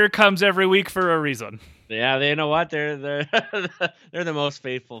choir comes every week for a reason. Yeah, you know what? They're they're the most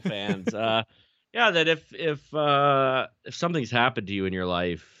faithful fans. Yeah, that if something's happened to you in your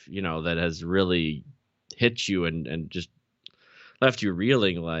life, that has really hit you and just left you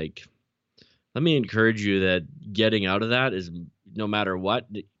reeling, like, let me encourage you that getting out of that is, no matter what,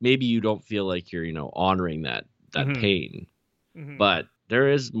 maybe you don't feel like you're, honoring that pain, but there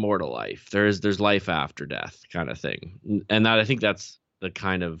is more to life. There's life after death kind of thing. And I think that's the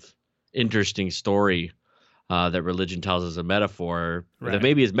kind of interesting story that religion tells us a metaphor, that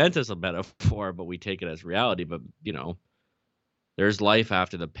maybe is meant as a metaphor, but we take it as reality. But, there's life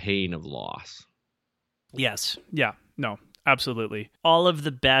after the pain of loss. Yes. Yeah. No, absolutely. All of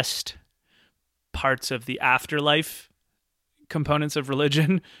the best parts of the afterlife components of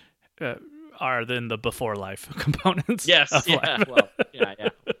religion are then the before life components. Yes. Yeah. Life. Well, yeah.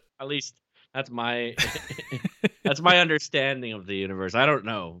 At least that's my understanding of the universe. I don't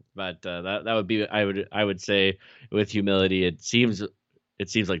know, but that would be, I would say with humility, it seems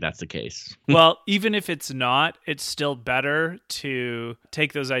like that's the case. Well, even if it's not, it's still better to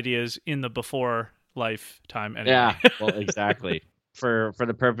take those ideas in the before lifetime anyway. Yeah, well, exactly. For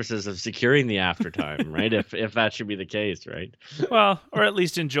the purposes of securing the aftertime, right? If that should be the case, right? Well, or at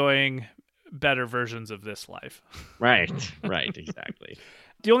least enjoying better versions of this life. Right, exactly.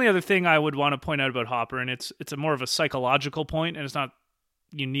 The only other thing I would want to point out about Hopper, and it's a more of a psychological point, and it's not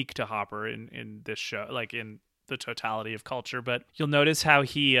unique to Hopper in this show, like in the totality of culture, but you'll notice how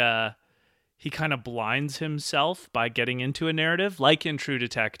he kind of blinds himself by getting into a narrative, like in True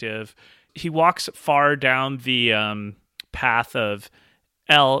Detective. He walks far down the path of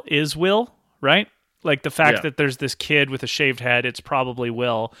L is Will, right? Like the fact that there's this kid with a shaved head, it's probably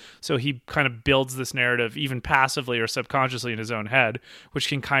Will. So he kind of builds this narrative even passively or subconsciously in his own head, which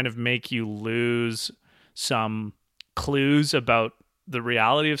can kind of make you lose some clues about the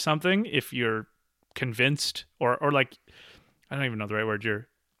reality of something if you're convinced or like, I don't even know the right word, you're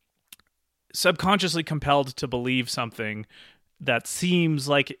subconsciously compelled to believe something that seems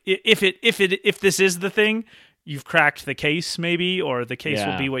like if this is the thing, you've cracked the case maybe, or the case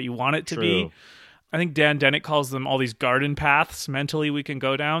will be what you want it to be. I think Dan Dennett calls them all these garden paths mentally we can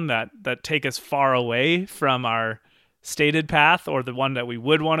go down that take us far away from our stated path, or the one that we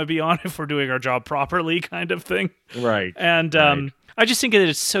would want to be on if we're doing our job properly, kind of thing. Right. And I just think that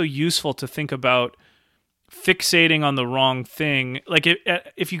it's so useful to think about fixating on the wrong thing. Like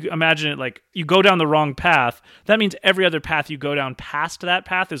if you imagine it, like you go down the wrong path, that means every other path you go down past that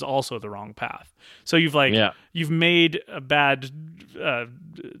path is also the wrong path. So you've made a bad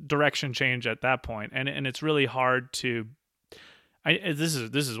direction change at that point, and it's really hard to. This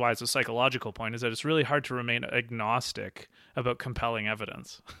is why it's a psychological point, is that it's really hard to remain agnostic about compelling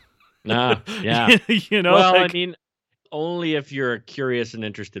evidence. Yeah. Well, I mean, only if you're a curious and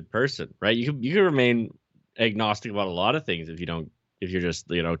interested person, right? You can remain agnostic about a lot of things if you're just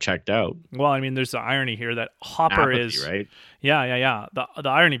checked out. Well, I mean, there's the irony here that Hopper Apathy, is right. Yeah. The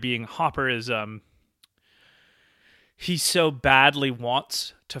irony being Hopper is he so badly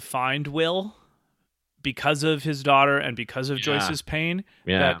wants to find Will because of his daughter and because of Joyce's pain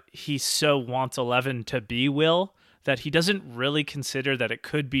that he so wants Eleven to be Will that he doesn't really consider that it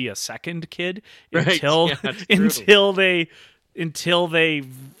could be a second kid until they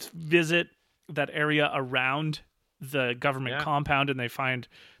visit that area around the government Yeah. compound, and they find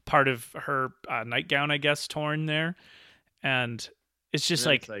part of her nightgown, I guess, torn there. And it's just And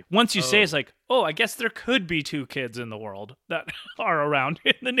then like, it's like, once you say oh. it's like, oh, I guess there could be two kids in the world that are around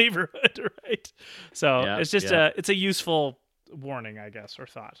in the neighborhood, right? So Yeah, it's just yeah. it's a useful warning, I guess, or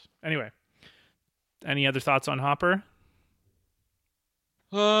thought. Anyway, any other thoughts on Hopper?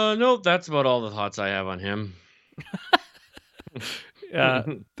 No, that's about all the thoughts I have on him.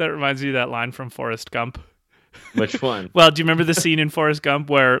 That reminds me of that line from Forrest Gump. Which one? Well, do you remember the scene in Forrest Gump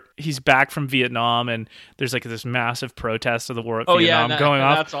where he's back from Vietnam and there's like this massive protest of the war at Vietnam going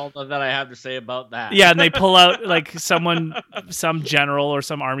off? That's all that I have to say about that. Yeah, and they pull out like some general or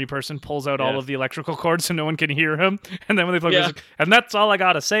some army person pulls out all Yes. of the electrical cords so no one can hear him. And then when they play Yeah. music, and that's all I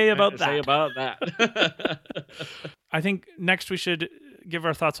gotta say about that. Say about that. I think next we should give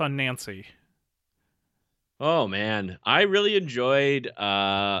our thoughts on Nancy. Oh man, I really enjoyed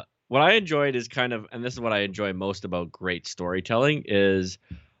what I enjoyed is kind of, and this is what I enjoy most about great storytelling, is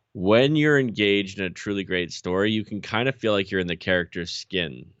when you're engaged in a truly great story, you can kind of feel like you're in the character's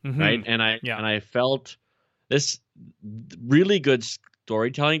skin, right? And I felt this really good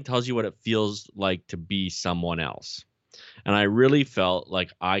storytelling tells you what it feels like to be someone else. And I really felt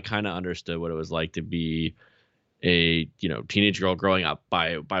like I kind of understood what it was like to be a teenage girl growing up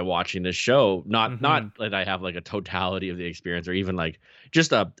by watching this show. Not that I have like a totality of the experience or even like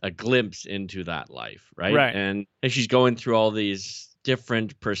just a glimpse into that life, right? And she's going through all these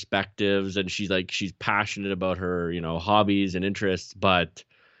different perspectives, and she's passionate about her hobbies and interests, but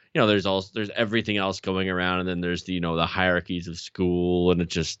there's everything else going around, and then there's the the hierarchies of school, and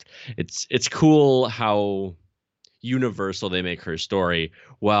it's cool how universal they make her story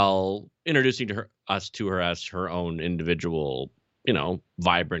while introducing us to her as her own individual,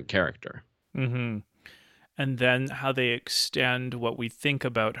 vibrant character. Mm-hmm. And then how they extend what we think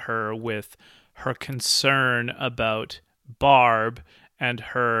about her with her concern about Barb and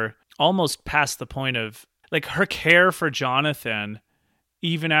her almost past the point of like her care for Jonathan,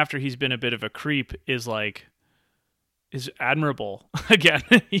 even after he's been a bit of a creep, is admirable again.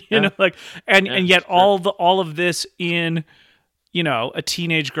 And yet all of this in a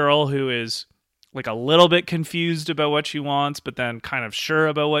teenage girl who is like a little bit confused about what she wants, but then kind of sure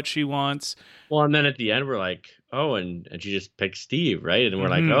about what she wants. Well, and then at the end we're like, oh, and she just picked Steve, right? And we're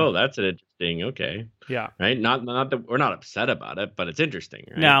like, oh, that's an interesting, okay, yeah, right. Not that we're not upset about it, but it's interesting,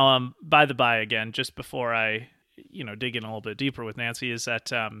 right? Now, by the by, again, just before I dig in a little bit deeper with Nancy, is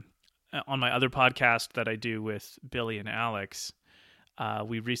that on my other podcast that I do with Billy and Alex,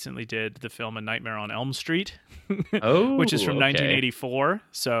 we recently did the film A Nightmare on Elm Street, which is from 1984.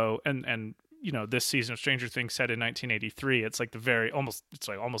 So, and this season of Stranger Things set in 1983. It's like almost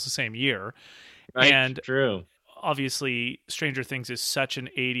the same year. Right, and true. Obviously, Stranger Things is such an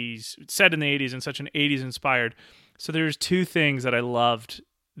 80s, set in the 80s and such an 80s inspired. So there's two things that I loved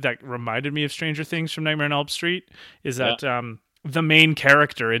that reminded me of Stranger Things from Nightmare on Elm Street is that the main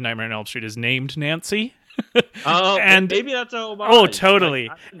character in Nightmare on Elm Street is named Nancy. Oh, and maybe that's a homage. Oh,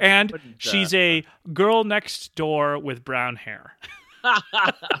 totally. And she's a girl next door with brown hair.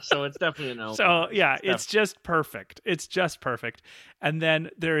 So it's definitely an homage. So yeah, it's just perfect. It's just perfect. And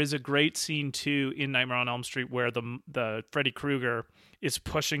then there is a great scene too in Nightmare on Elm Street where the Freddy Krueger is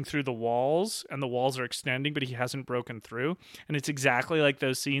pushing through the walls and the walls are extending, but he hasn't broken through. And it's exactly like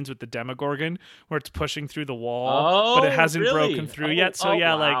those scenes with the Demogorgon where it's pushing through the wall, but it hasn't broken through yet. So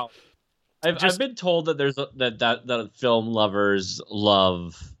wow. I've been told that there's that film lovers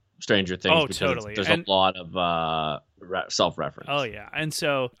love Stranger Things. Oh, because totally. There's a lot of self-reference. Oh yeah, and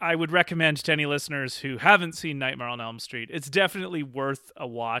so I would recommend to any listeners who haven't seen Nightmare on Elm Street, it's definitely worth a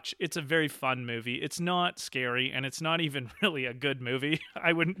watch. It's a very fun movie. It's not scary, and it's not even really a good movie,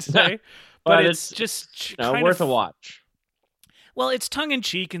 I wouldn't say, but it's just worth a watch. Well, it's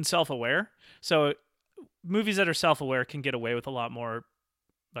tongue-in-cheek and self-aware, so movies that are self-aware can get away with a lot more,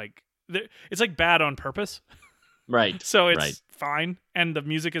 like, it's like bad on purpose. Right. So it's fine. And the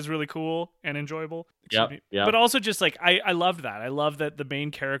music is really cool and enjoyable. Yeah. But also just like, I loved that. I love that the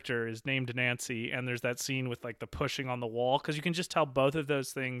main character is named Nancy and there's that scene with like the pushing on the wall. Cause you can just tell both of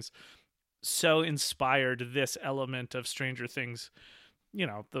those things so inspired this element of Stranger Things,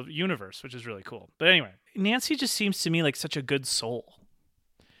 the universe, which is really cool. But anyway, Nancy just seems to me like such a good soul.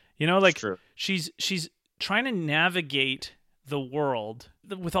 She's trying to navigate the world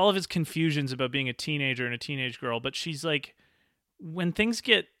with all of its confusions about being a teenager and a teenage girl, but she's like,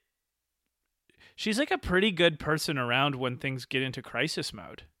 she's like a pretty good person around when things get into crisis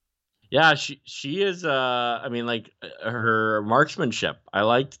mode. Yeah, she is. I mean, like her marksmanship. I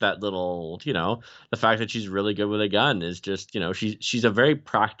liked that little. The fact that she's really good with a gun is just. She's a very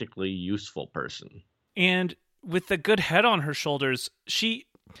practically useful person. And with the good head on her shoulders, she,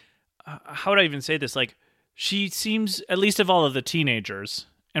 how would I even say this? Like, she seems, at least of all of the teenagers,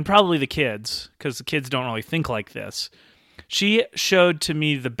 and probably the kids, because the kids don't really think like this, she showed to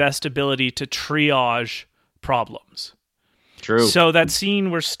me the best ability to triage problems. True. So that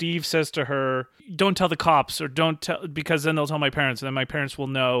scene where Steve says to her, don't tell the cops, or don't tell, because then they'll tell my parents, and then my parents will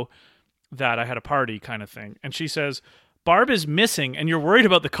know that I had a party, kind of thing. And she says, Barb is missing and you're worried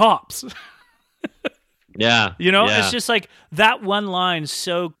about the cops. Yeah. You know, yeah. It's just like that one line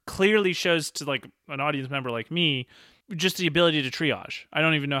so clearly shows to like an audience member like me, just the ability to triage. I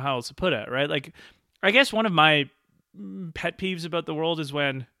don't even know how else to put it, right? Like, I guess one of my pet peeves about the world is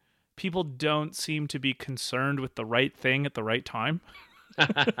when people don't seem to be concerned with the right thing at the right time.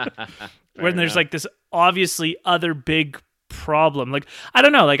 When there's like this obviously other big problem. Like, I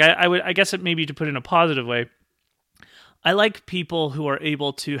don't know, like I guess it maybe to put it in a positive way, I like people who are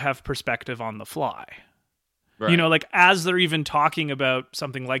able to have perspective on the fly. Right. You know, like as they're even talking about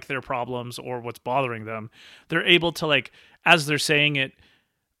something like their problems or what's bothering them, they're able to, like, as they're saying it,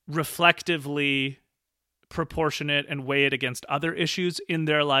 reflectively proportion it and weigh it against other issues in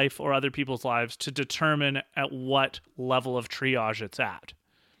their life or other people's lives to determine at what level of triage it's at.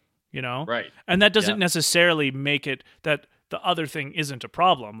 You know? Right. And that doesn't necessarily make it that the other thing isn't a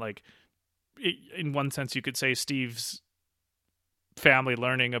problem. Like, in one sense, you could say Steve's family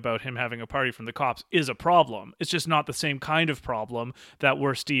learning about him having a party from the cops is a problem. It's just not the same kind of problem that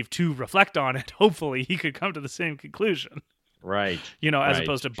were Steve to reflect on it. Hopefully he could come to the same conclusion. Right. You know, as right.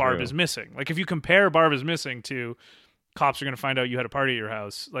 opposed to Barb True. is missing. Like, if you compare Barb is missing to cops are going to find out you had a party at your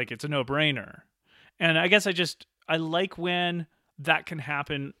house, like, it's a no-brainer. And I guess I like when that can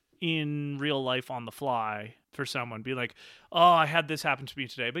happen in real life on the fly for someone. Be like, oh, I had this happen to me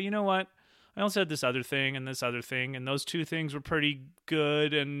today, but you know what? I also had this other thing, and those two things were pretty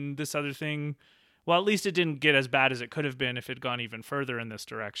good, and this other thing, well, at least it didn't get as bad as it could have been if it had gone even further in this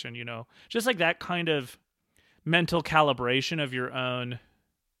direction, you know? Just like that kind of mental calibration of your own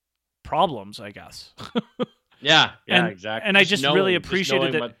problems, I guess. Yeah, exactly. And I just really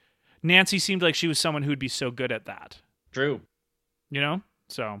appreciated that what... Nancy seemed like she was someone who'd be so good at that. True. You know?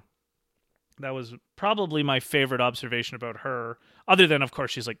 So that was probably my favorite observation about her, other than, of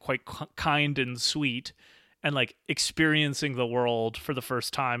course, she's like quite kind and sweet and like experiencing the world for the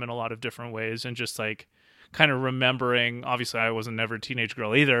first time in a lot of different ways, and just like kind of remembering, obviously I wasn't never a teenage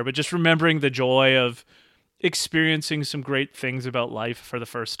girl either, but just remembering the joy of experiencing some great things about life for the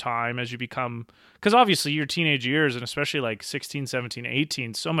first time as you become, because obviously your teenage years, and especially like 16, 17,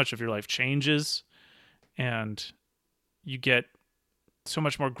 18, so much of your life changes and you get so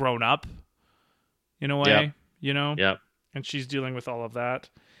much more grown up in a way, you know? Yep. And she's dealing with all of that.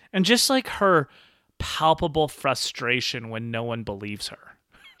 And just like her palpable frustration when no one believes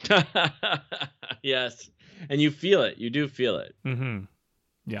her. Yes. And you feel it. You do feel it. Mm-hmm.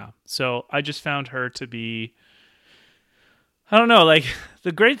 Yeah. So I just found her to be, I don't know, like,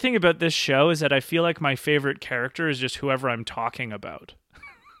 the great thing about this show is that I feel like my favorite character is just whoever I'm talking about.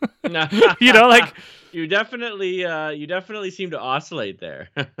 You know, like, you definitely seem to oscillate there.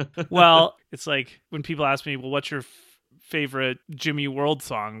 Well, it's like when people ask me, well, what's your favorite Jimmy World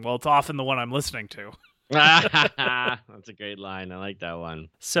song? Well, it's often the one I'm listening to. That's a great line. I like that one.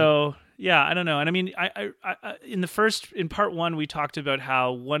 So yeah, I don't know. And I mean, I in part one, we talked about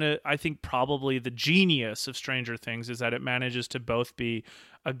how I think probably the genius of Stranger Things is that it manages to both be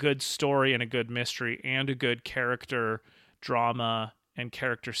a good story and a good mystery and a good character drama and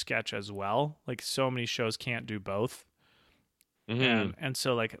character sketch as well. Like, so many shows can't do both. Mm-hmm. And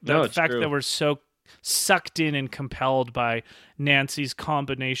so, like, the fact that we're so sucked in and compelled by Nancy's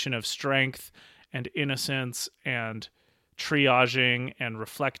combination of strength and innocence and triaging and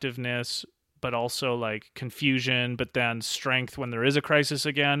reflectiveness, but also like confusion, but then strength when there is a crisis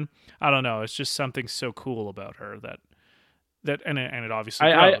again. I don't know. It's just something so cool about her that and it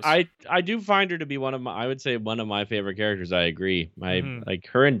obviously grows. I do find her to be one of my favorite characters. I agree. Like,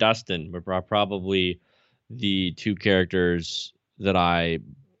 her and Dustin were probably the two characters that I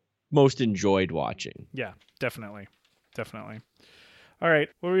most enjoyed watching. Yeah, definitely. All right.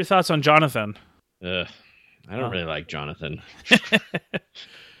 What were your thoughts on Jonathan? I don't really like Jonathan.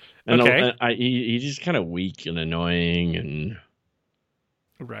 Okay. He's just kind of weak and annoying, and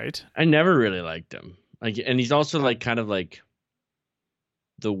right. I never really liked him. Like, and he's also like kind of like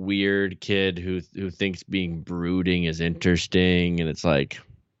the weird kid who thinks being brooding is interesting, and it's like,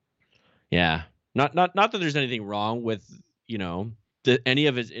 yeah, not that there's anything wrong with, you know, any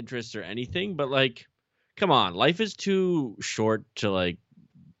of his interests or anything, but like, come on, life is too short to like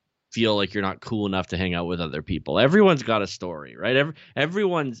feel like you're not cool enough to hang out with other people. Everyone's got a story, right?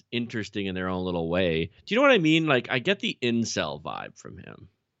 Everyone's interesting in their own little way. Do you know what I mean? Like, I get the incel vibe from him.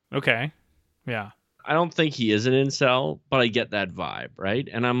 Okay. Yeah. I don't think he is an incel, but I get that vibe, right?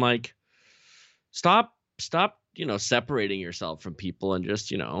 And I'm like, stop, separating yourself from people and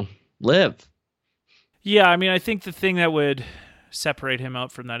just, live. Yeah, I mean, I think the thing that would separate him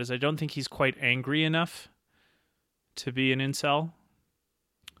out from that is I don't think he's quite angry enough to be an incel.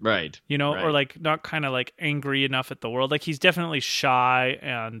 Right. Or like not kind of like angry enough at the world. Like he's definitely shy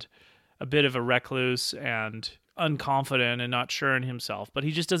and a bit of a recluse and unconfident and not sure in himself, but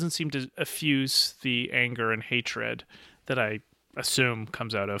he just doesn't seem to effuse the anger and hatred that I assume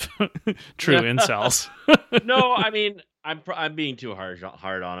comes out of true incels. No, I mean, I'm being too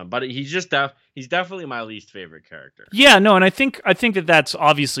hard on him, but he's just he's definitely my least favorite character. Yeah, no, and I think that that's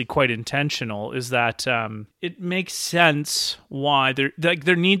obviously quite intentional. Is that it makes sense why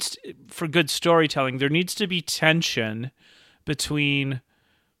there needs for good storytelling there needs to be tension between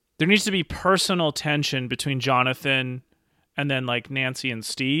there needs to be personal tension between Jonathan and then like Nancy and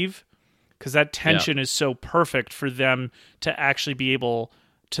Steve, because that tension is so perfect for them to actually be able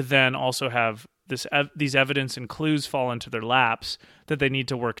to then also have these evidence and clues fall into their laps that they need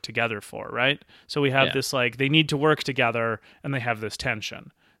to work together for, right? So we have this like they need to work together and they have this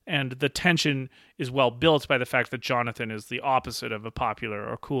tension. And the tension is well built by the fact that Jonathan is the opposite of a popular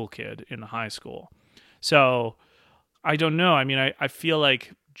or cool kid in the high school. So I don't know. I mean, I feel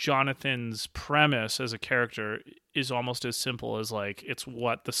like Jonathan's premise as a character is almost as simple as like it's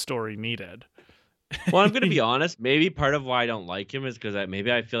what the story needed. Well, I'm going to be honest. Maybe part of why I don't like him is because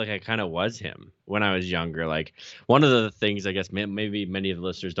maybe I feel like I kind of was him when I was younger. Like one of the things I guess maybe many of the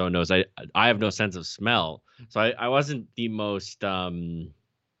listeners don't know is I have no sense of smell. So I wasn't the most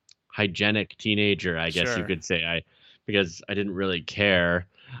hygienic teenager, I guess you could say. Because I didn't really care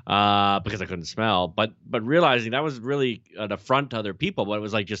because I couldn't smell. But realizing that was really an affront to other people, but it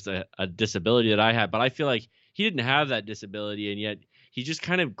was like just a disability that I had. But I feel like he didn't have that disability, and yet he's just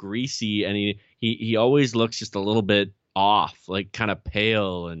kind of greasy, and he always looks just a little bit off, like kind of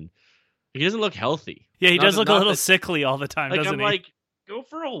pale, and he doesn't look healthy. Yeah, he does look a little sickly all the time, like, doesn't I'm he? Like, go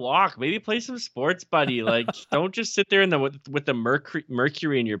for a walk, maybe play some sports, buddy. Like, don't just sit there with the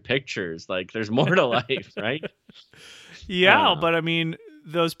mercury in your pictures. Like, there's more to life, right? Yeah, but I mean,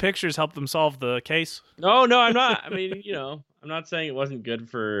 those pictures help them solve the case. No, I'm not. I mean, I'm not saying it wasn't good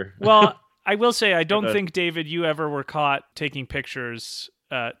for. Well, I will say I don't think, David, you ever were caught taking pictures,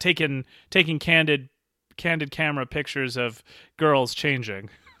 taking candid camera pictures of girls changing.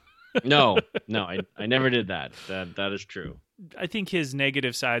 No, I never did that. That is true. I think his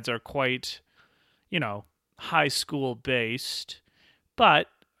negative sides are quite, high school based, but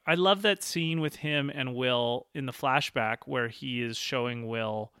I love that scene with him and Will in the flashback where he is showing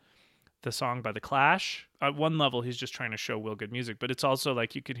Will the song by The Clash. At one level, he's just trying to show Will good music, but it's also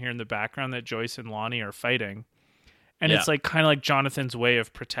like you can hear in the background that Joyce and Lonnie are fighting. And it's like kind of like Jonathan's way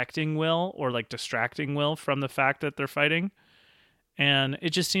of protecting Will or like distracting Will from the fact that they're fighting. And it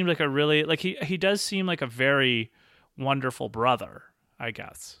just seemed like a really, like he does seem like a very wonderful brother, I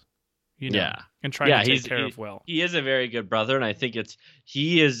guess. And trying to take care of Will. He is a very good brother, and I think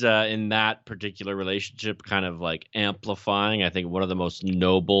he is in that particular relationship kind of like amplifying, I think, one of the most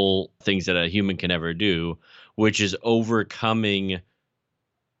noble things that a human can ever do, which is overcoming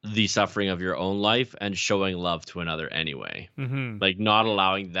the suffering of your own life and showing love to another anyway. Mm-hmm. Like not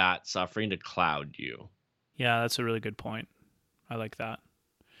allowing that suffering to cloud you. Yeah, that's a really good point. I like that.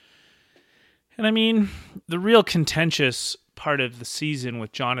 And I mean, the real contentious part of the season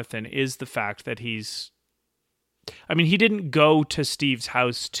with Jonathan is the fact that he didn't go to Steve's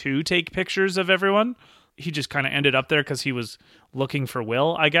house to take pictures of everyone. He just kind of ended up there because he was looking for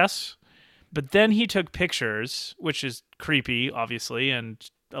Will, I guess. But then he took pictures, which is creepy, obviously, and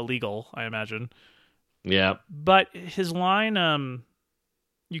illegal, I imagine. Yeah. But his line,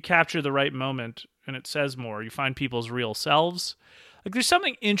 you capture the right moment and it says more. You find people's real selves. Like there's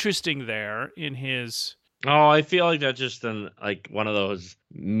something interesting there in his... Oh, I feel like that's just like one of those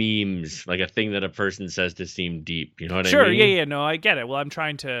memes, like a thing that a person says to seem deep. You know what I mean? Sure, yeah, no, I get it. Well, I'm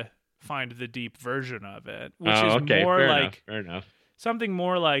trying to find the deep version of it, which is more like fair enough. Something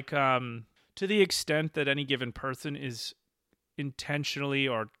more like to the extent that any given person is intentionally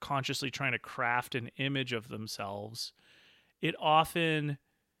or consciously trying to craft an image of themselves, it often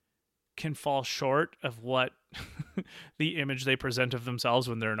can fall short of what the image they present of themselves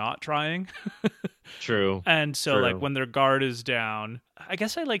when they're not trying. True. And so like when their guard is down, I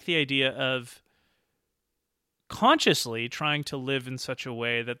guess I like the idea of consciously trying to live in such a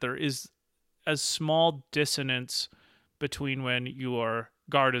way that there is as small dissonance between when you are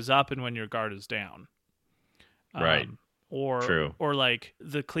guard is up and when your guard is down. Right. True. Or like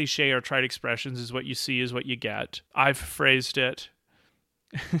the cliche or trite expressions is what you see is what you get. I've phrased it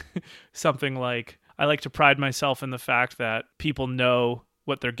something like, I like to pride myself in the fact that people know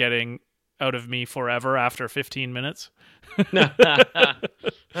what they're getting out of me forever after 15 minutes. Yeah.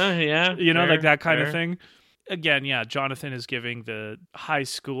 You know, like that kind of thing. Again, yeah, Jonathan is giving the high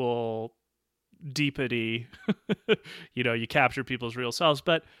school deepity, you know, you capture people's real selves.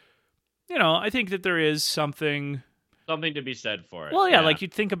 But, you know, I think that there is something to be said for it. Well, yeah, like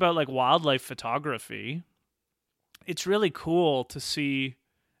you'd think about like wildlife photography. It's really cool to see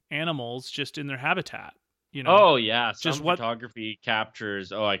animals just in their habitat, you know. Oh yeah, photography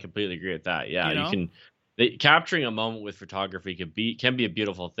captures. Oh, I completely agree with that. Yeah, you can. Capturing a moment with photography can be a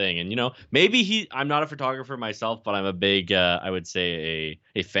beautiful thing, and you know, maybe I'm not a photographer myself, but I'm a big, I would say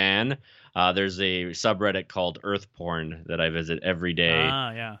a fan. There's a subreddit called Earth Porn that I visit every day.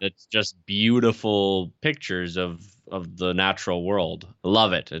 Yeah. It's just beautiful pictures of the natural world. I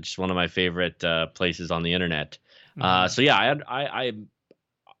love it. It's one of my favorite places on the internet. So yeah,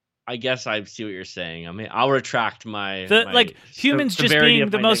 I guess I see what you're saying. I mean, I'll retract my humans just being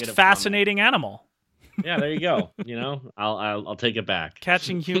the most fascinating animal. Yeah, there you go. You know, I'll take it back.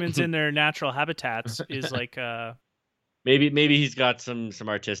 Catching humans in their natural habitats is like maybe he's got some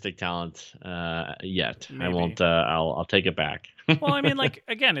artistic talent yet. Maybe. I won't. I'll take it back. Well, I mean, like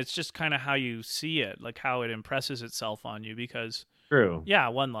again, it's just kind of how you see it, like how it impresses itself on you. Because true. Yeah,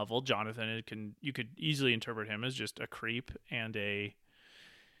 one level, Jonathan, you could easily interpret him as just a creep and a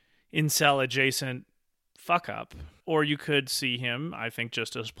incel adjacent fuck up, or you could see him, I think,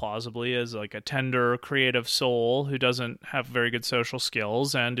 just as plausibly as like a tender creative soul who doesn't have very good social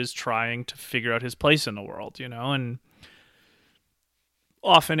skills and is trying to figure out his place in the world, you know. And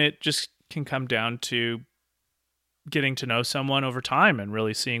often it just can come down to getting to know someone over time and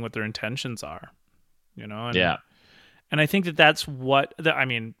really seeing what their intentions are, you know. And, yeah. And I think that's what I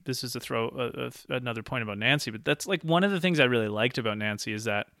mean, this is another point about Nancy, but that's like one of the things I really liked about Nancy is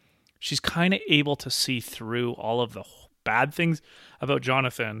that she's kind of able to see through all of the bad things about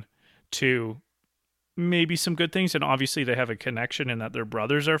Jonathan to maybe some good things. And obviously they have a connection in that their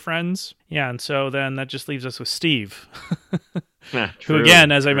brothers are friends. Yeah. And so then that just leaves us with Steve, who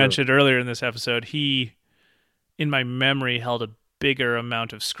again, as I mentioned earlier in this episode, he, in my memory, held a bigger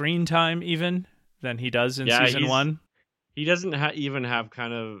amount of screen time even than he does in season 1. He doesn't even have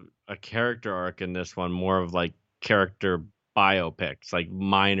kind of a character arc in this one, more of like character biopics, like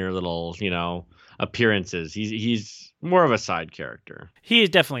minor little, you know, appearances. He's more of a side character. He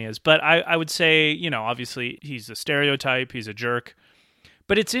definitely is, but I would say, you know, obviously he's a stereotype, he's a jerk.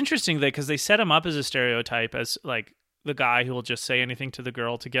 But it's interesting that because they set him up as a stereotype, as like the guy who will just say anything to the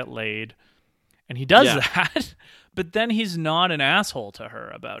girl to get laid, and he does that, but then he's not an asshole to her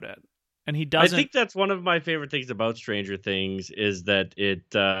about it. And he doesn't. I think that's one of my favorite things about Stranger Things is that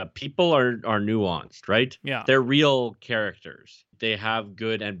people are nuanced, right? Yeah. They're real characters. They have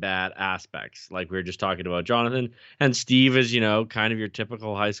good and bad aspects. Like we were just talking about Jonathan, and Steve is, you know, kind of your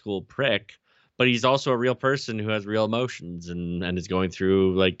typical high school prick, but he's also a real person who has real emotions and is going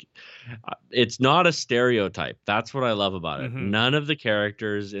through, like, it's not a stereotype. That's what I love about it. Mm-hmm. None of the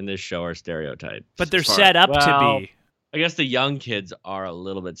characters in this show are stereotypes. But they're set up to be. I guess the young kids are a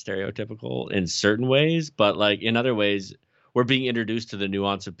little bit stereotypical in certain ways, but like in other ways, we're being introduced to the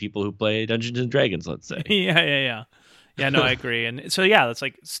nuance of people who play Dungeons and Dragons, let's say. Yeah, no, I agree. And so, yeah, it's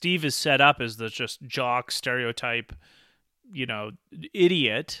like Steve is set up as the just jock stereotype, you know,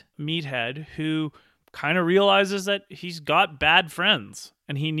 idiot, meathead who kind of realizes that he's got bad friends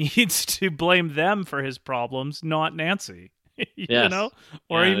and he needs to blame them for his problems, not Nancy. You know,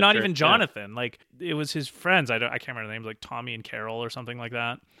 or not even Jonathan. Like it was his friends. I can't remember the names, like Tommy and Carol or something like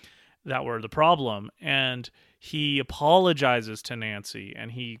that were the problem. And he apologizes to Nancy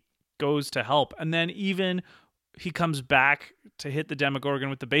and he goes to help. And then even he comes back to hit the Demogorgon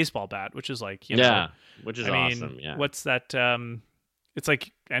with the baseball bat, which is like, you know, which is awesome. Yeah. What's that? It's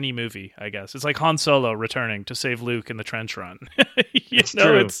like any movie, I guess. It's like Han Solo returning to save Luke in the trench run. It's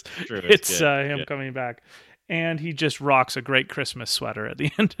true. It's him coming back. And he just rocks a great Christmas sweater at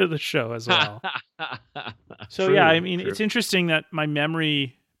the end of the show as well. So, true, I mean, it's interesting that my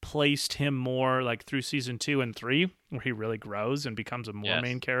memory placed him more like through season 2 and 3, where he really grows and becomes a more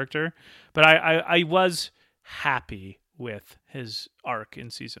main character. But I was happy with his arc in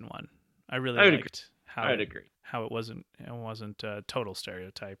season 1. I really liked how it wasn't a total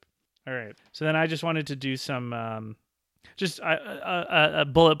stereotype. All right. So then I just wanted to do some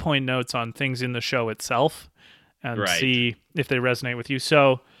bullet point notes on things in the show itself and see if they resonate with you.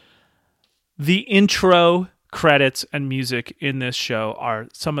 So the intro credits and music in this show are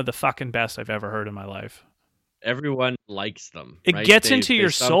some of the fucking best I've ever heard in my life. Everyone likes them. It right? gets into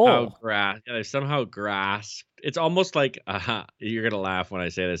your soul. They somehow grasp. It's almost like you're gonna laugh when I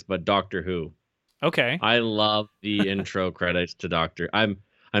say this, but Doctor Who. Okay. I love the intro credits to Doctor. I'm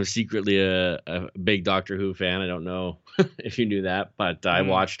secretly a big Doctor Who fan. I don't know if you knew that, but I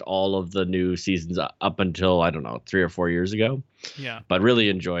watched all of the new seasons up until, I don't know, 3 or 4 years ago. Yeah. But really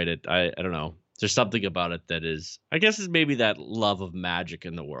enjoyed it. I don't know. There's something about it that is, I guess, is maybe that love of magic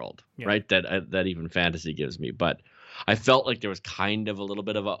in the world, right? That even fantasy gives me. But I felt like there was kind of a little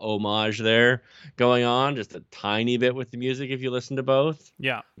bit of a homage there going on, just a tiny bit with the music if you listen to both.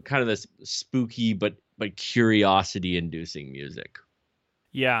 Yeah. Kind of this spooky but curiosity-inducing music.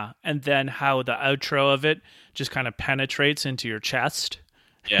 Yeah, and then how the outro of it just kind of penetrates into your chest,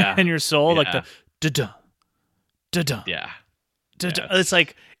 and your soul, like the da-da, da-da, da-da. It's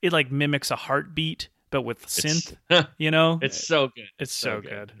like it like mimics a heartbeat, but with synth. It's so good. It's so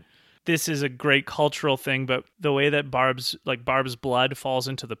good. This is a great cultural thing, but the way that Barb's blood falls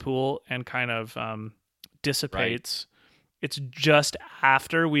into the pool and kind of dissipates, it's just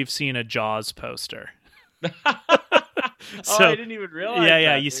after we've seen a Jaws poster. So, I didn't even realize.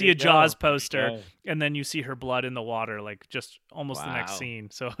 Yeah. You see a Jaws poster, and then you see her blood in the water, like just almost the next scene.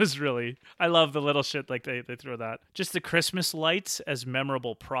 So it was really, I love the little shit like they throw that. Just the Christmas lights as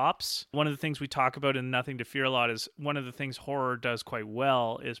memorable props. One of the things we talk about in Nothing to Fear a lot is one of the things horror does quite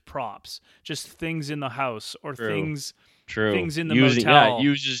well is props. Just things in the house or things in the motel. Yeah, it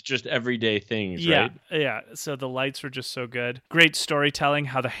uses just everyday things, right? Yeah. So the lights were just so good. Great storytelling,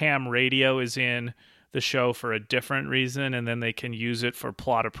 how the ham radio is in the show for a different reason, and then they can use it for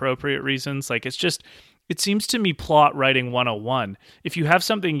plot appropriate reasons. Like it seems to me plot writing 101. If you have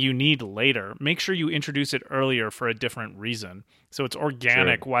something you need later, make sure you introduce it earlier for a different reason. So it's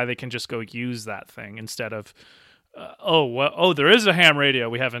organic why they can just go use that thing instead of, there is a ham radio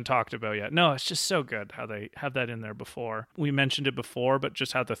we haven't talked about yet. No, it's just so good how they have that in there before. We mentioned it before, but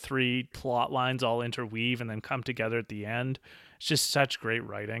just how the 3 plot lines all interweave and then come together at the end. It's just such great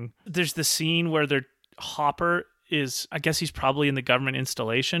writing. There's the scene where Hopper is, I guess he's probably in the government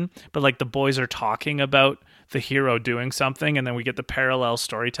installation, but like the boys are talking about the hero doing something, and then we get the parallel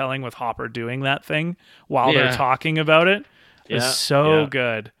storytelling with Hopper doing that thing while they're talking about it. It's so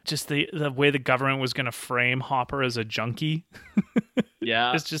good. Just the way the government was going to frame Hopper as a junkie.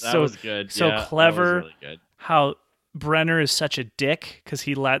 It's just that was good. So clever. That was really good. How Brenner is such a dick because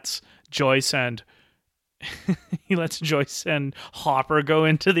he lets Joyce and Hopper go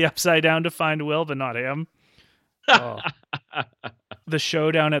into the Upside Down to find Will, but not him. Oh. The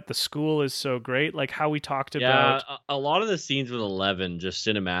showdown at the school is so great. Like how we talked about. A lot of the scenes with 11, just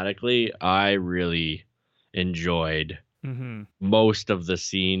cinematically, I really enjoyed most of the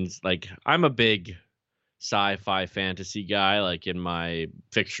scenes. Like I'm a big sci-fi fantasy guy, like in my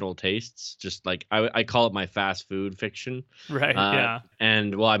fictional tastes, just like I call it my fast food fiction, right?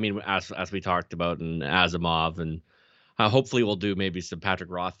 And well, I mean, as we talked about in Asimov, and hopefully we'll do maybe some Patrick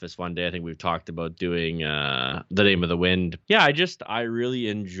Rothfuss one day. I think we've talked about doing The Name of the Wind. I really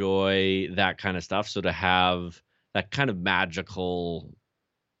enjoy that kind of stuff. So to have that kind of magical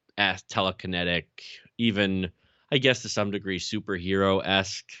telekinetic, even I guess to some degree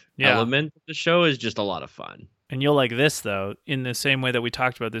superhero-esque element of the show is just a lot of fun. And you'll like this, though, in the same way that we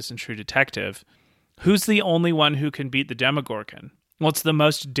talked about this in True Detective. Who's the only one who can beat the Demogorgon? What's the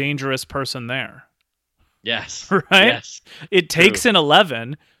most dangerous person there? Yes. Right? Yes. It takes an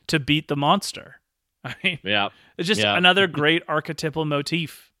 11 to beat the monster. I mean, it's just another great archetypal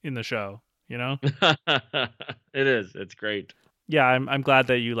motif in the show, you know? It is. It's great. Yeah, I'm glad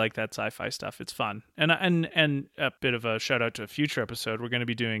that you like that sci-fi stuff. It's fun. And a bit of a shout out to a future episode. We're going to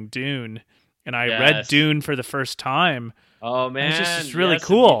be doing Dune, and I read Dune for the first time. Oh man, it's just really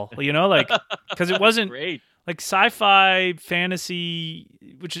cool, you know, like because it wasn't great. Like sci-fi, fantasy,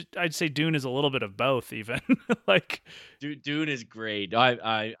 which I'd say Dune is a little bit of both, even. Like Dune is great.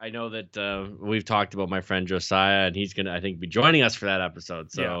 I know that we've talked about my friend Josiah, and he's gonna, I think, be joining us for that episode.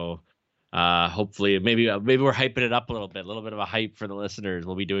 So. Hopefully maybe we're hyping it up a little bit of a hype for the listeners.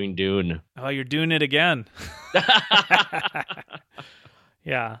 We'll be doing Dune. Oh, you're doing it again.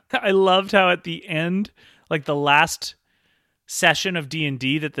 Yeah. I loved how at the end, like the last session of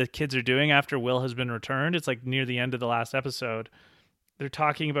D&D that the kids are doing after Will has been returned, it's like near the end of the last episode. They're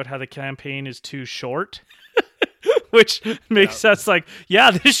talking about how the campaign is too short, which makes us like,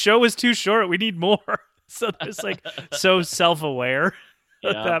 this show is too short. We need more. So it's like so self-aware.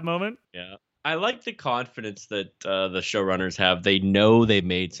 At that moment. Yeah. I like the confidence that the showrunners have. They know they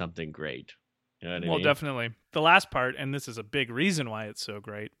made something great. You know what I mean? Definitely. The last part, and this is a big reason why it's so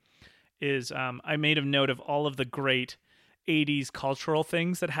great, is I made a note of all of the great 80s cultural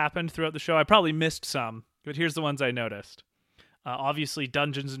things that happened throughout the show. I probably missed some, but here's the ones I noticed. Obviously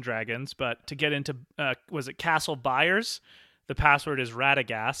Dungeons and Dragons, but to get into, was it Castle Byers? The password is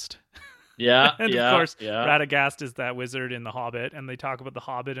Radagast. Yeah, and yeah, of course, yeah. Radagast is that wizard in The Hobbit, and they talk about The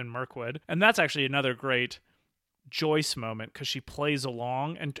Hobbit and Mirkwood. And that's actually another great Joyce moment, because she plays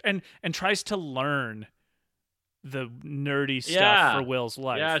along and tries to learn the nerdy stuff for Will's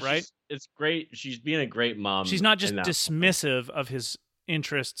life, right? It's great. She's being a great mom. She's not just dismissive of his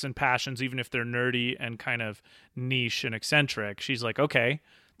interests and passions, even if they're nerdy and kind of niche and eccentric. She's like, okay,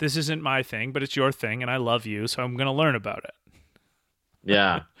 this isn't my thing, but it's your thing, and I love you, so I'm going to learn about it.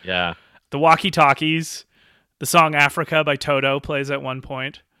 Yeah, yeah. The walkie-talkies, the song Africa by Toto plays at one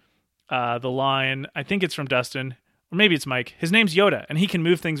point. The line, I think it's from Dustin, or maybe it's Mike, his name's Yoda, and he can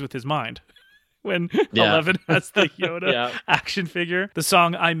move things with his mind. When Eleven has the Yoda action figure. The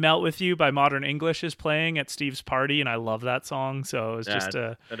song I Melt With You by Modern English is playing at Steve's party, and I love that song. So it was just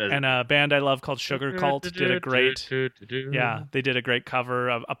and a band I love called Sugar Cult did a great, they did a great cover,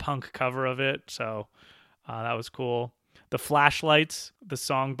 a punk cover of it. So that was cool. The Flashlights, the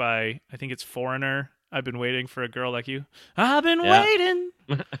song by, I think it's Foreigner, I've been waiting for a girl like you. I've been waiting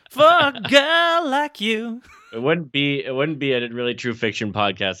for a girl like you. It wouldn't be a really true fiction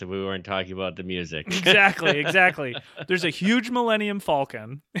podcast if we weren't talking about the music. Exactly. There's a huge Millennium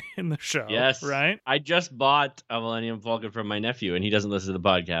Falcon in the show. Yes. Right? I just bought a Millennium Falcon from my nephew, and he doesn't listen to the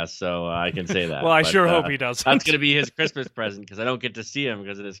podcast, so I can say that. Well, I sure hope he doesn't. That's going to be his Christmas present, because I don't get to see him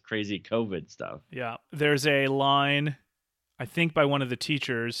because of this crazy COVID stuff. Yeah. There's a line, I think by one of the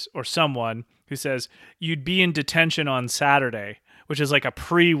teachers or someone, who says, you'd be in detention on Saturday, which is like a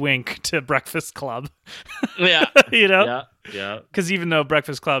pre-wink to Breakfast Club. Yeah. You know? Yeah. Because even though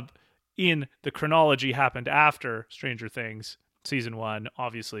Breakfast Club in the chronology happened after Stranger Things, season 1,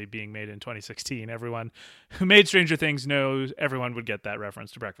 obviously being made in 2016, everyone who made Stranger Things knows everyone would get that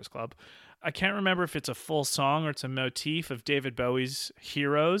reference to Breakfast Club. I can't remember if it's a full song or it's a motif of David Bowie's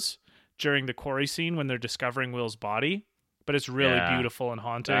Heroes during the quarry scene when they're discovering Will's body. But it's really beautiful and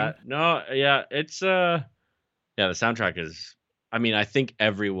haunting. It's the soundtrack is. I mean, I think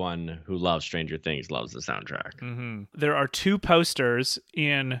everyone who loves Stranger Things loves the soundtrack. Mm-hmm. There are 2 posters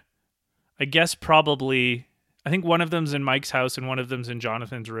in, I guess probably, I think one of them's in Mike's house and one of them's in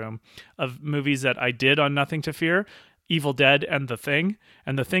Jonathan's room, of movies that I did on Nothing to Fear, Evil Dead and The Thing.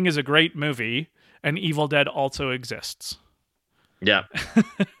 And The Thing is a great movie, and Evil Dead also exists. Yeah.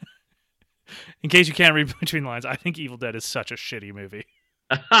 In case you can't read between the lines, I think Evil Dead is such a shitty movie.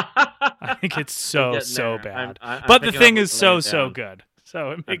 I think it's so bad. But The Thing is so good.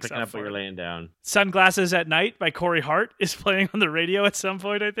 So it makes up for what you're laying down. Sunglasses at Night by Corey Hart is playing on the radio at some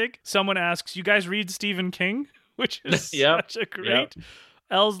point, I think. Someone asks, you guys read Stephen King? Which is such a great.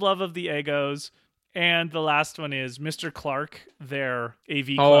 Elle's Love of the Egos. And the last one is Mr. Clark, their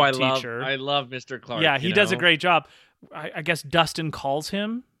AV club teacher. I love Mr. Clark. Yeah, he does a great job. I guess Dustin calls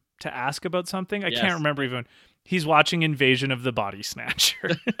him to ask about something. I can't remember even. He's watching Invasion of the Body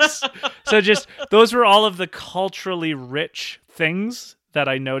Snatchers. So just, those were all of the culturally rich things that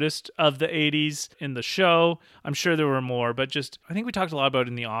I noticed of the 80s in the show. I'm sure there were more, but just, I think we talked a lot about it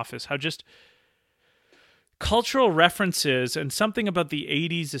in The Office, how just cultural references and something about the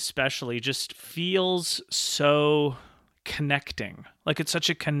 80s especially just feels so connecting. Like it's such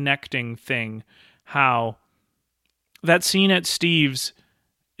a connecting thing, how that scene at Steve's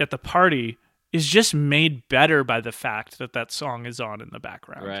at the party is just made better by the fact that that song is on in the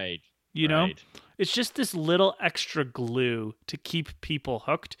background. Right. You know? It's just this little extra glue to keep people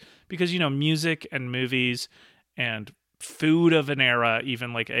hooked because, you know, music and movies and food of an era,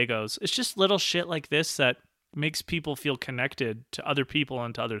 even like Egos, it's just little shit like this that makes people feel connected to other people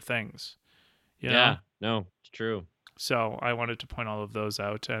and to other things. You know? No, it's true. So I wanted to point all of those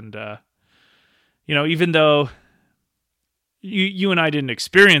out. And, you know, even though you and I didn't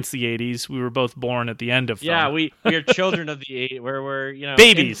experience the 80s, we were both born at the end of them. Yeah, we are children of the 80s. We're you know,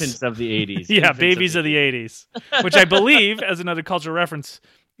 babies. Infants of the 80s. Yeah, babies of the 80s. Which I believe, as another cultural reference,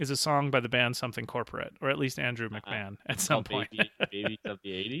 is a song by the band Something Corporate, or at least Andrew McMahon at some point. Babies of the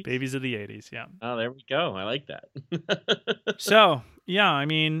 80s? Babies of the 80s, yeah. Oh, there we go. I like that. So, yeah, I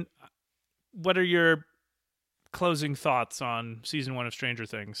mean, what are your closing thoughts on season 1 of Stranger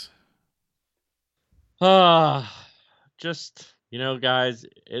Things? Just, you know, guys,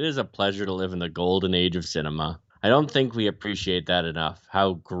 it is a pleasure to live in the golden age of cinema. I don't think we appreciate that enough,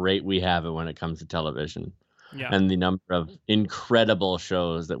 how great we have it when it comes to television. Yeah. And the number of incredible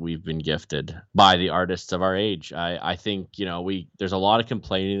shows that we've been gifted by the artists of our age. I think, you know, there's a lot of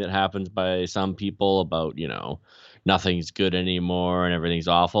complaining that happens by some people about, you know, nothing's good anymore and everything's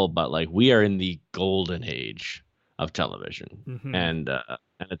awful, but like we are in the golden age of television, and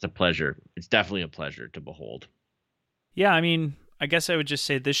it's a pleasure. It's definitely a pleasure to behold. Yeah, I mean, I guess I would just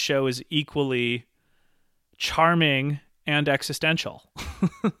say this show is equally charming and existential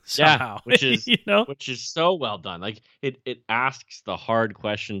somehow. Which is which is so well done. Like it asks the hard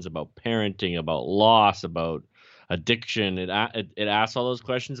questions about parenting, about loss, about addiction. It asks all those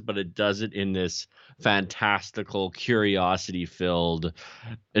questions, but it does it in this fantastical, curiosity-filled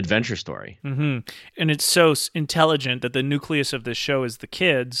adventure story. And it's so intelligent that the nucleus of this show is the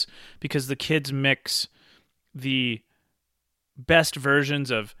kids, because the kids mix the best versions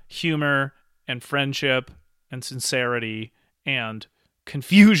of humor and friendship and sincerity and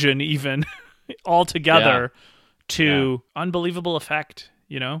confusion even all together to unbelievable effect,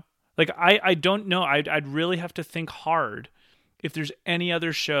 Like, I don't know. I'd really have to think hard if there's any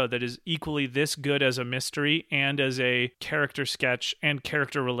other show that is equally this good as a mystery and as a character sketch and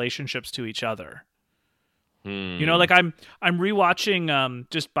character relationships to each other. Like I'm rewatching,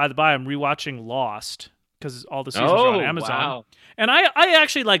 just by the by, I'm rewatching Lost because all the seasons are on Amazon. Wow. And I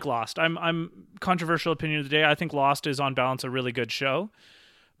actually like Lost. I'm controversial opinion of the day. I think Lost is on balance a really good show.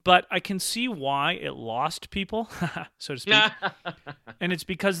 But I can see why it lost people, so to speak. And it's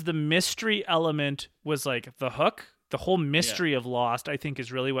because the mystery element was like the hook. The whole mystery of Lost, I think,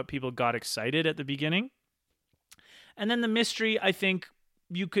 is really what people got excited at the beginning. And then the mystery, I think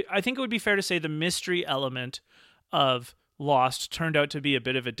it would be fair to say the mystery element of Lost turned out to be a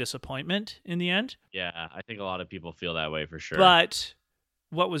bit of a disappointment in the end. Yeah, I think a lot of people feel that way for sure. But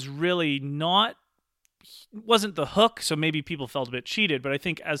what was really wasn't the hook, so maybe people felt a bit cheated, but I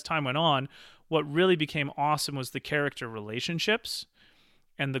think as time went on, what really became awesome was the character relationships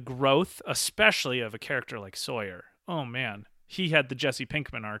and the growth, especially of a character like Sawyer. Oh man, he had the Jesse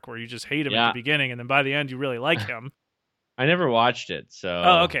Pinkman arc where you just hate him at the beginning, and then by the end you really like him. I never watched it, so.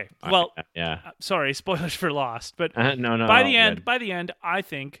 Oh, okay. Well, sorry, spoilers for Lost, but no. By the end, I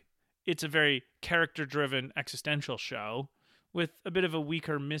think it's a very character-driven existential show with a bit of a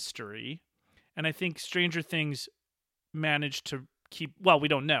weaker mystery. And I think Stranger Things managed to keep... Well, we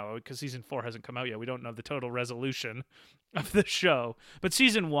don't know, because Season 4 hasn't come out yet. We don't know the total resolution of the show. But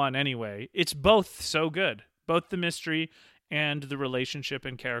Season 1, anyway, it's both so good. Both the mystery and the relationship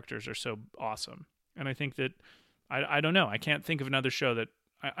and characters are so awesome. And I think that... I don't know. I can't think of another show that...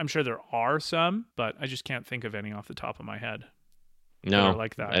 I'm sure there are some, but I just can't think of any off the top of my head. No,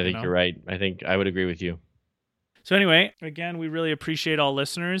 like that, I think you're right. I think I would agree with you. So anyway, again, we really appreciate all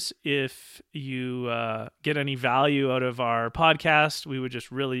listeners. If you get any value out of our podcast, we would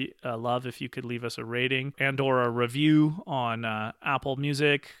just really love if you could leave us a rating and or a review on Apple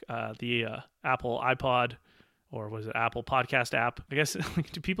Music, the Apple iPod, or was it Apple Podcast app? I guess,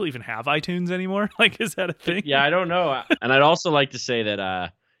 do people even have iTunes anymore? Like, is that a thing? Yeah, I don't know. And I'd also like to say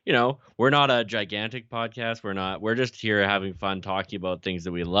that, we're not a gigantic podcast. We're just here having fun talking about things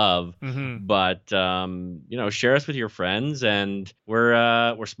that we love. Mm-hmm. But, share us with your friends, and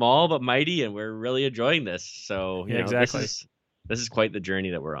we're small but mighty, and we're really enjoying this. So, exactly. This is quite the journey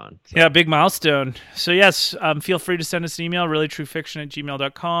that we're on. So. Yeah, big milestone. So yes, feel free to send us an email,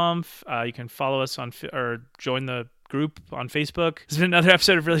 reallytruefiction@gmail.com. You can follow us or join the group on Facebook. This has been another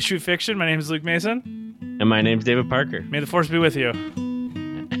episode of Really True Fiction. My name is Luke Mason. And my name's David Parker. May the force be with you.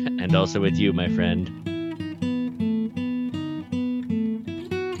 And also with you, my friend.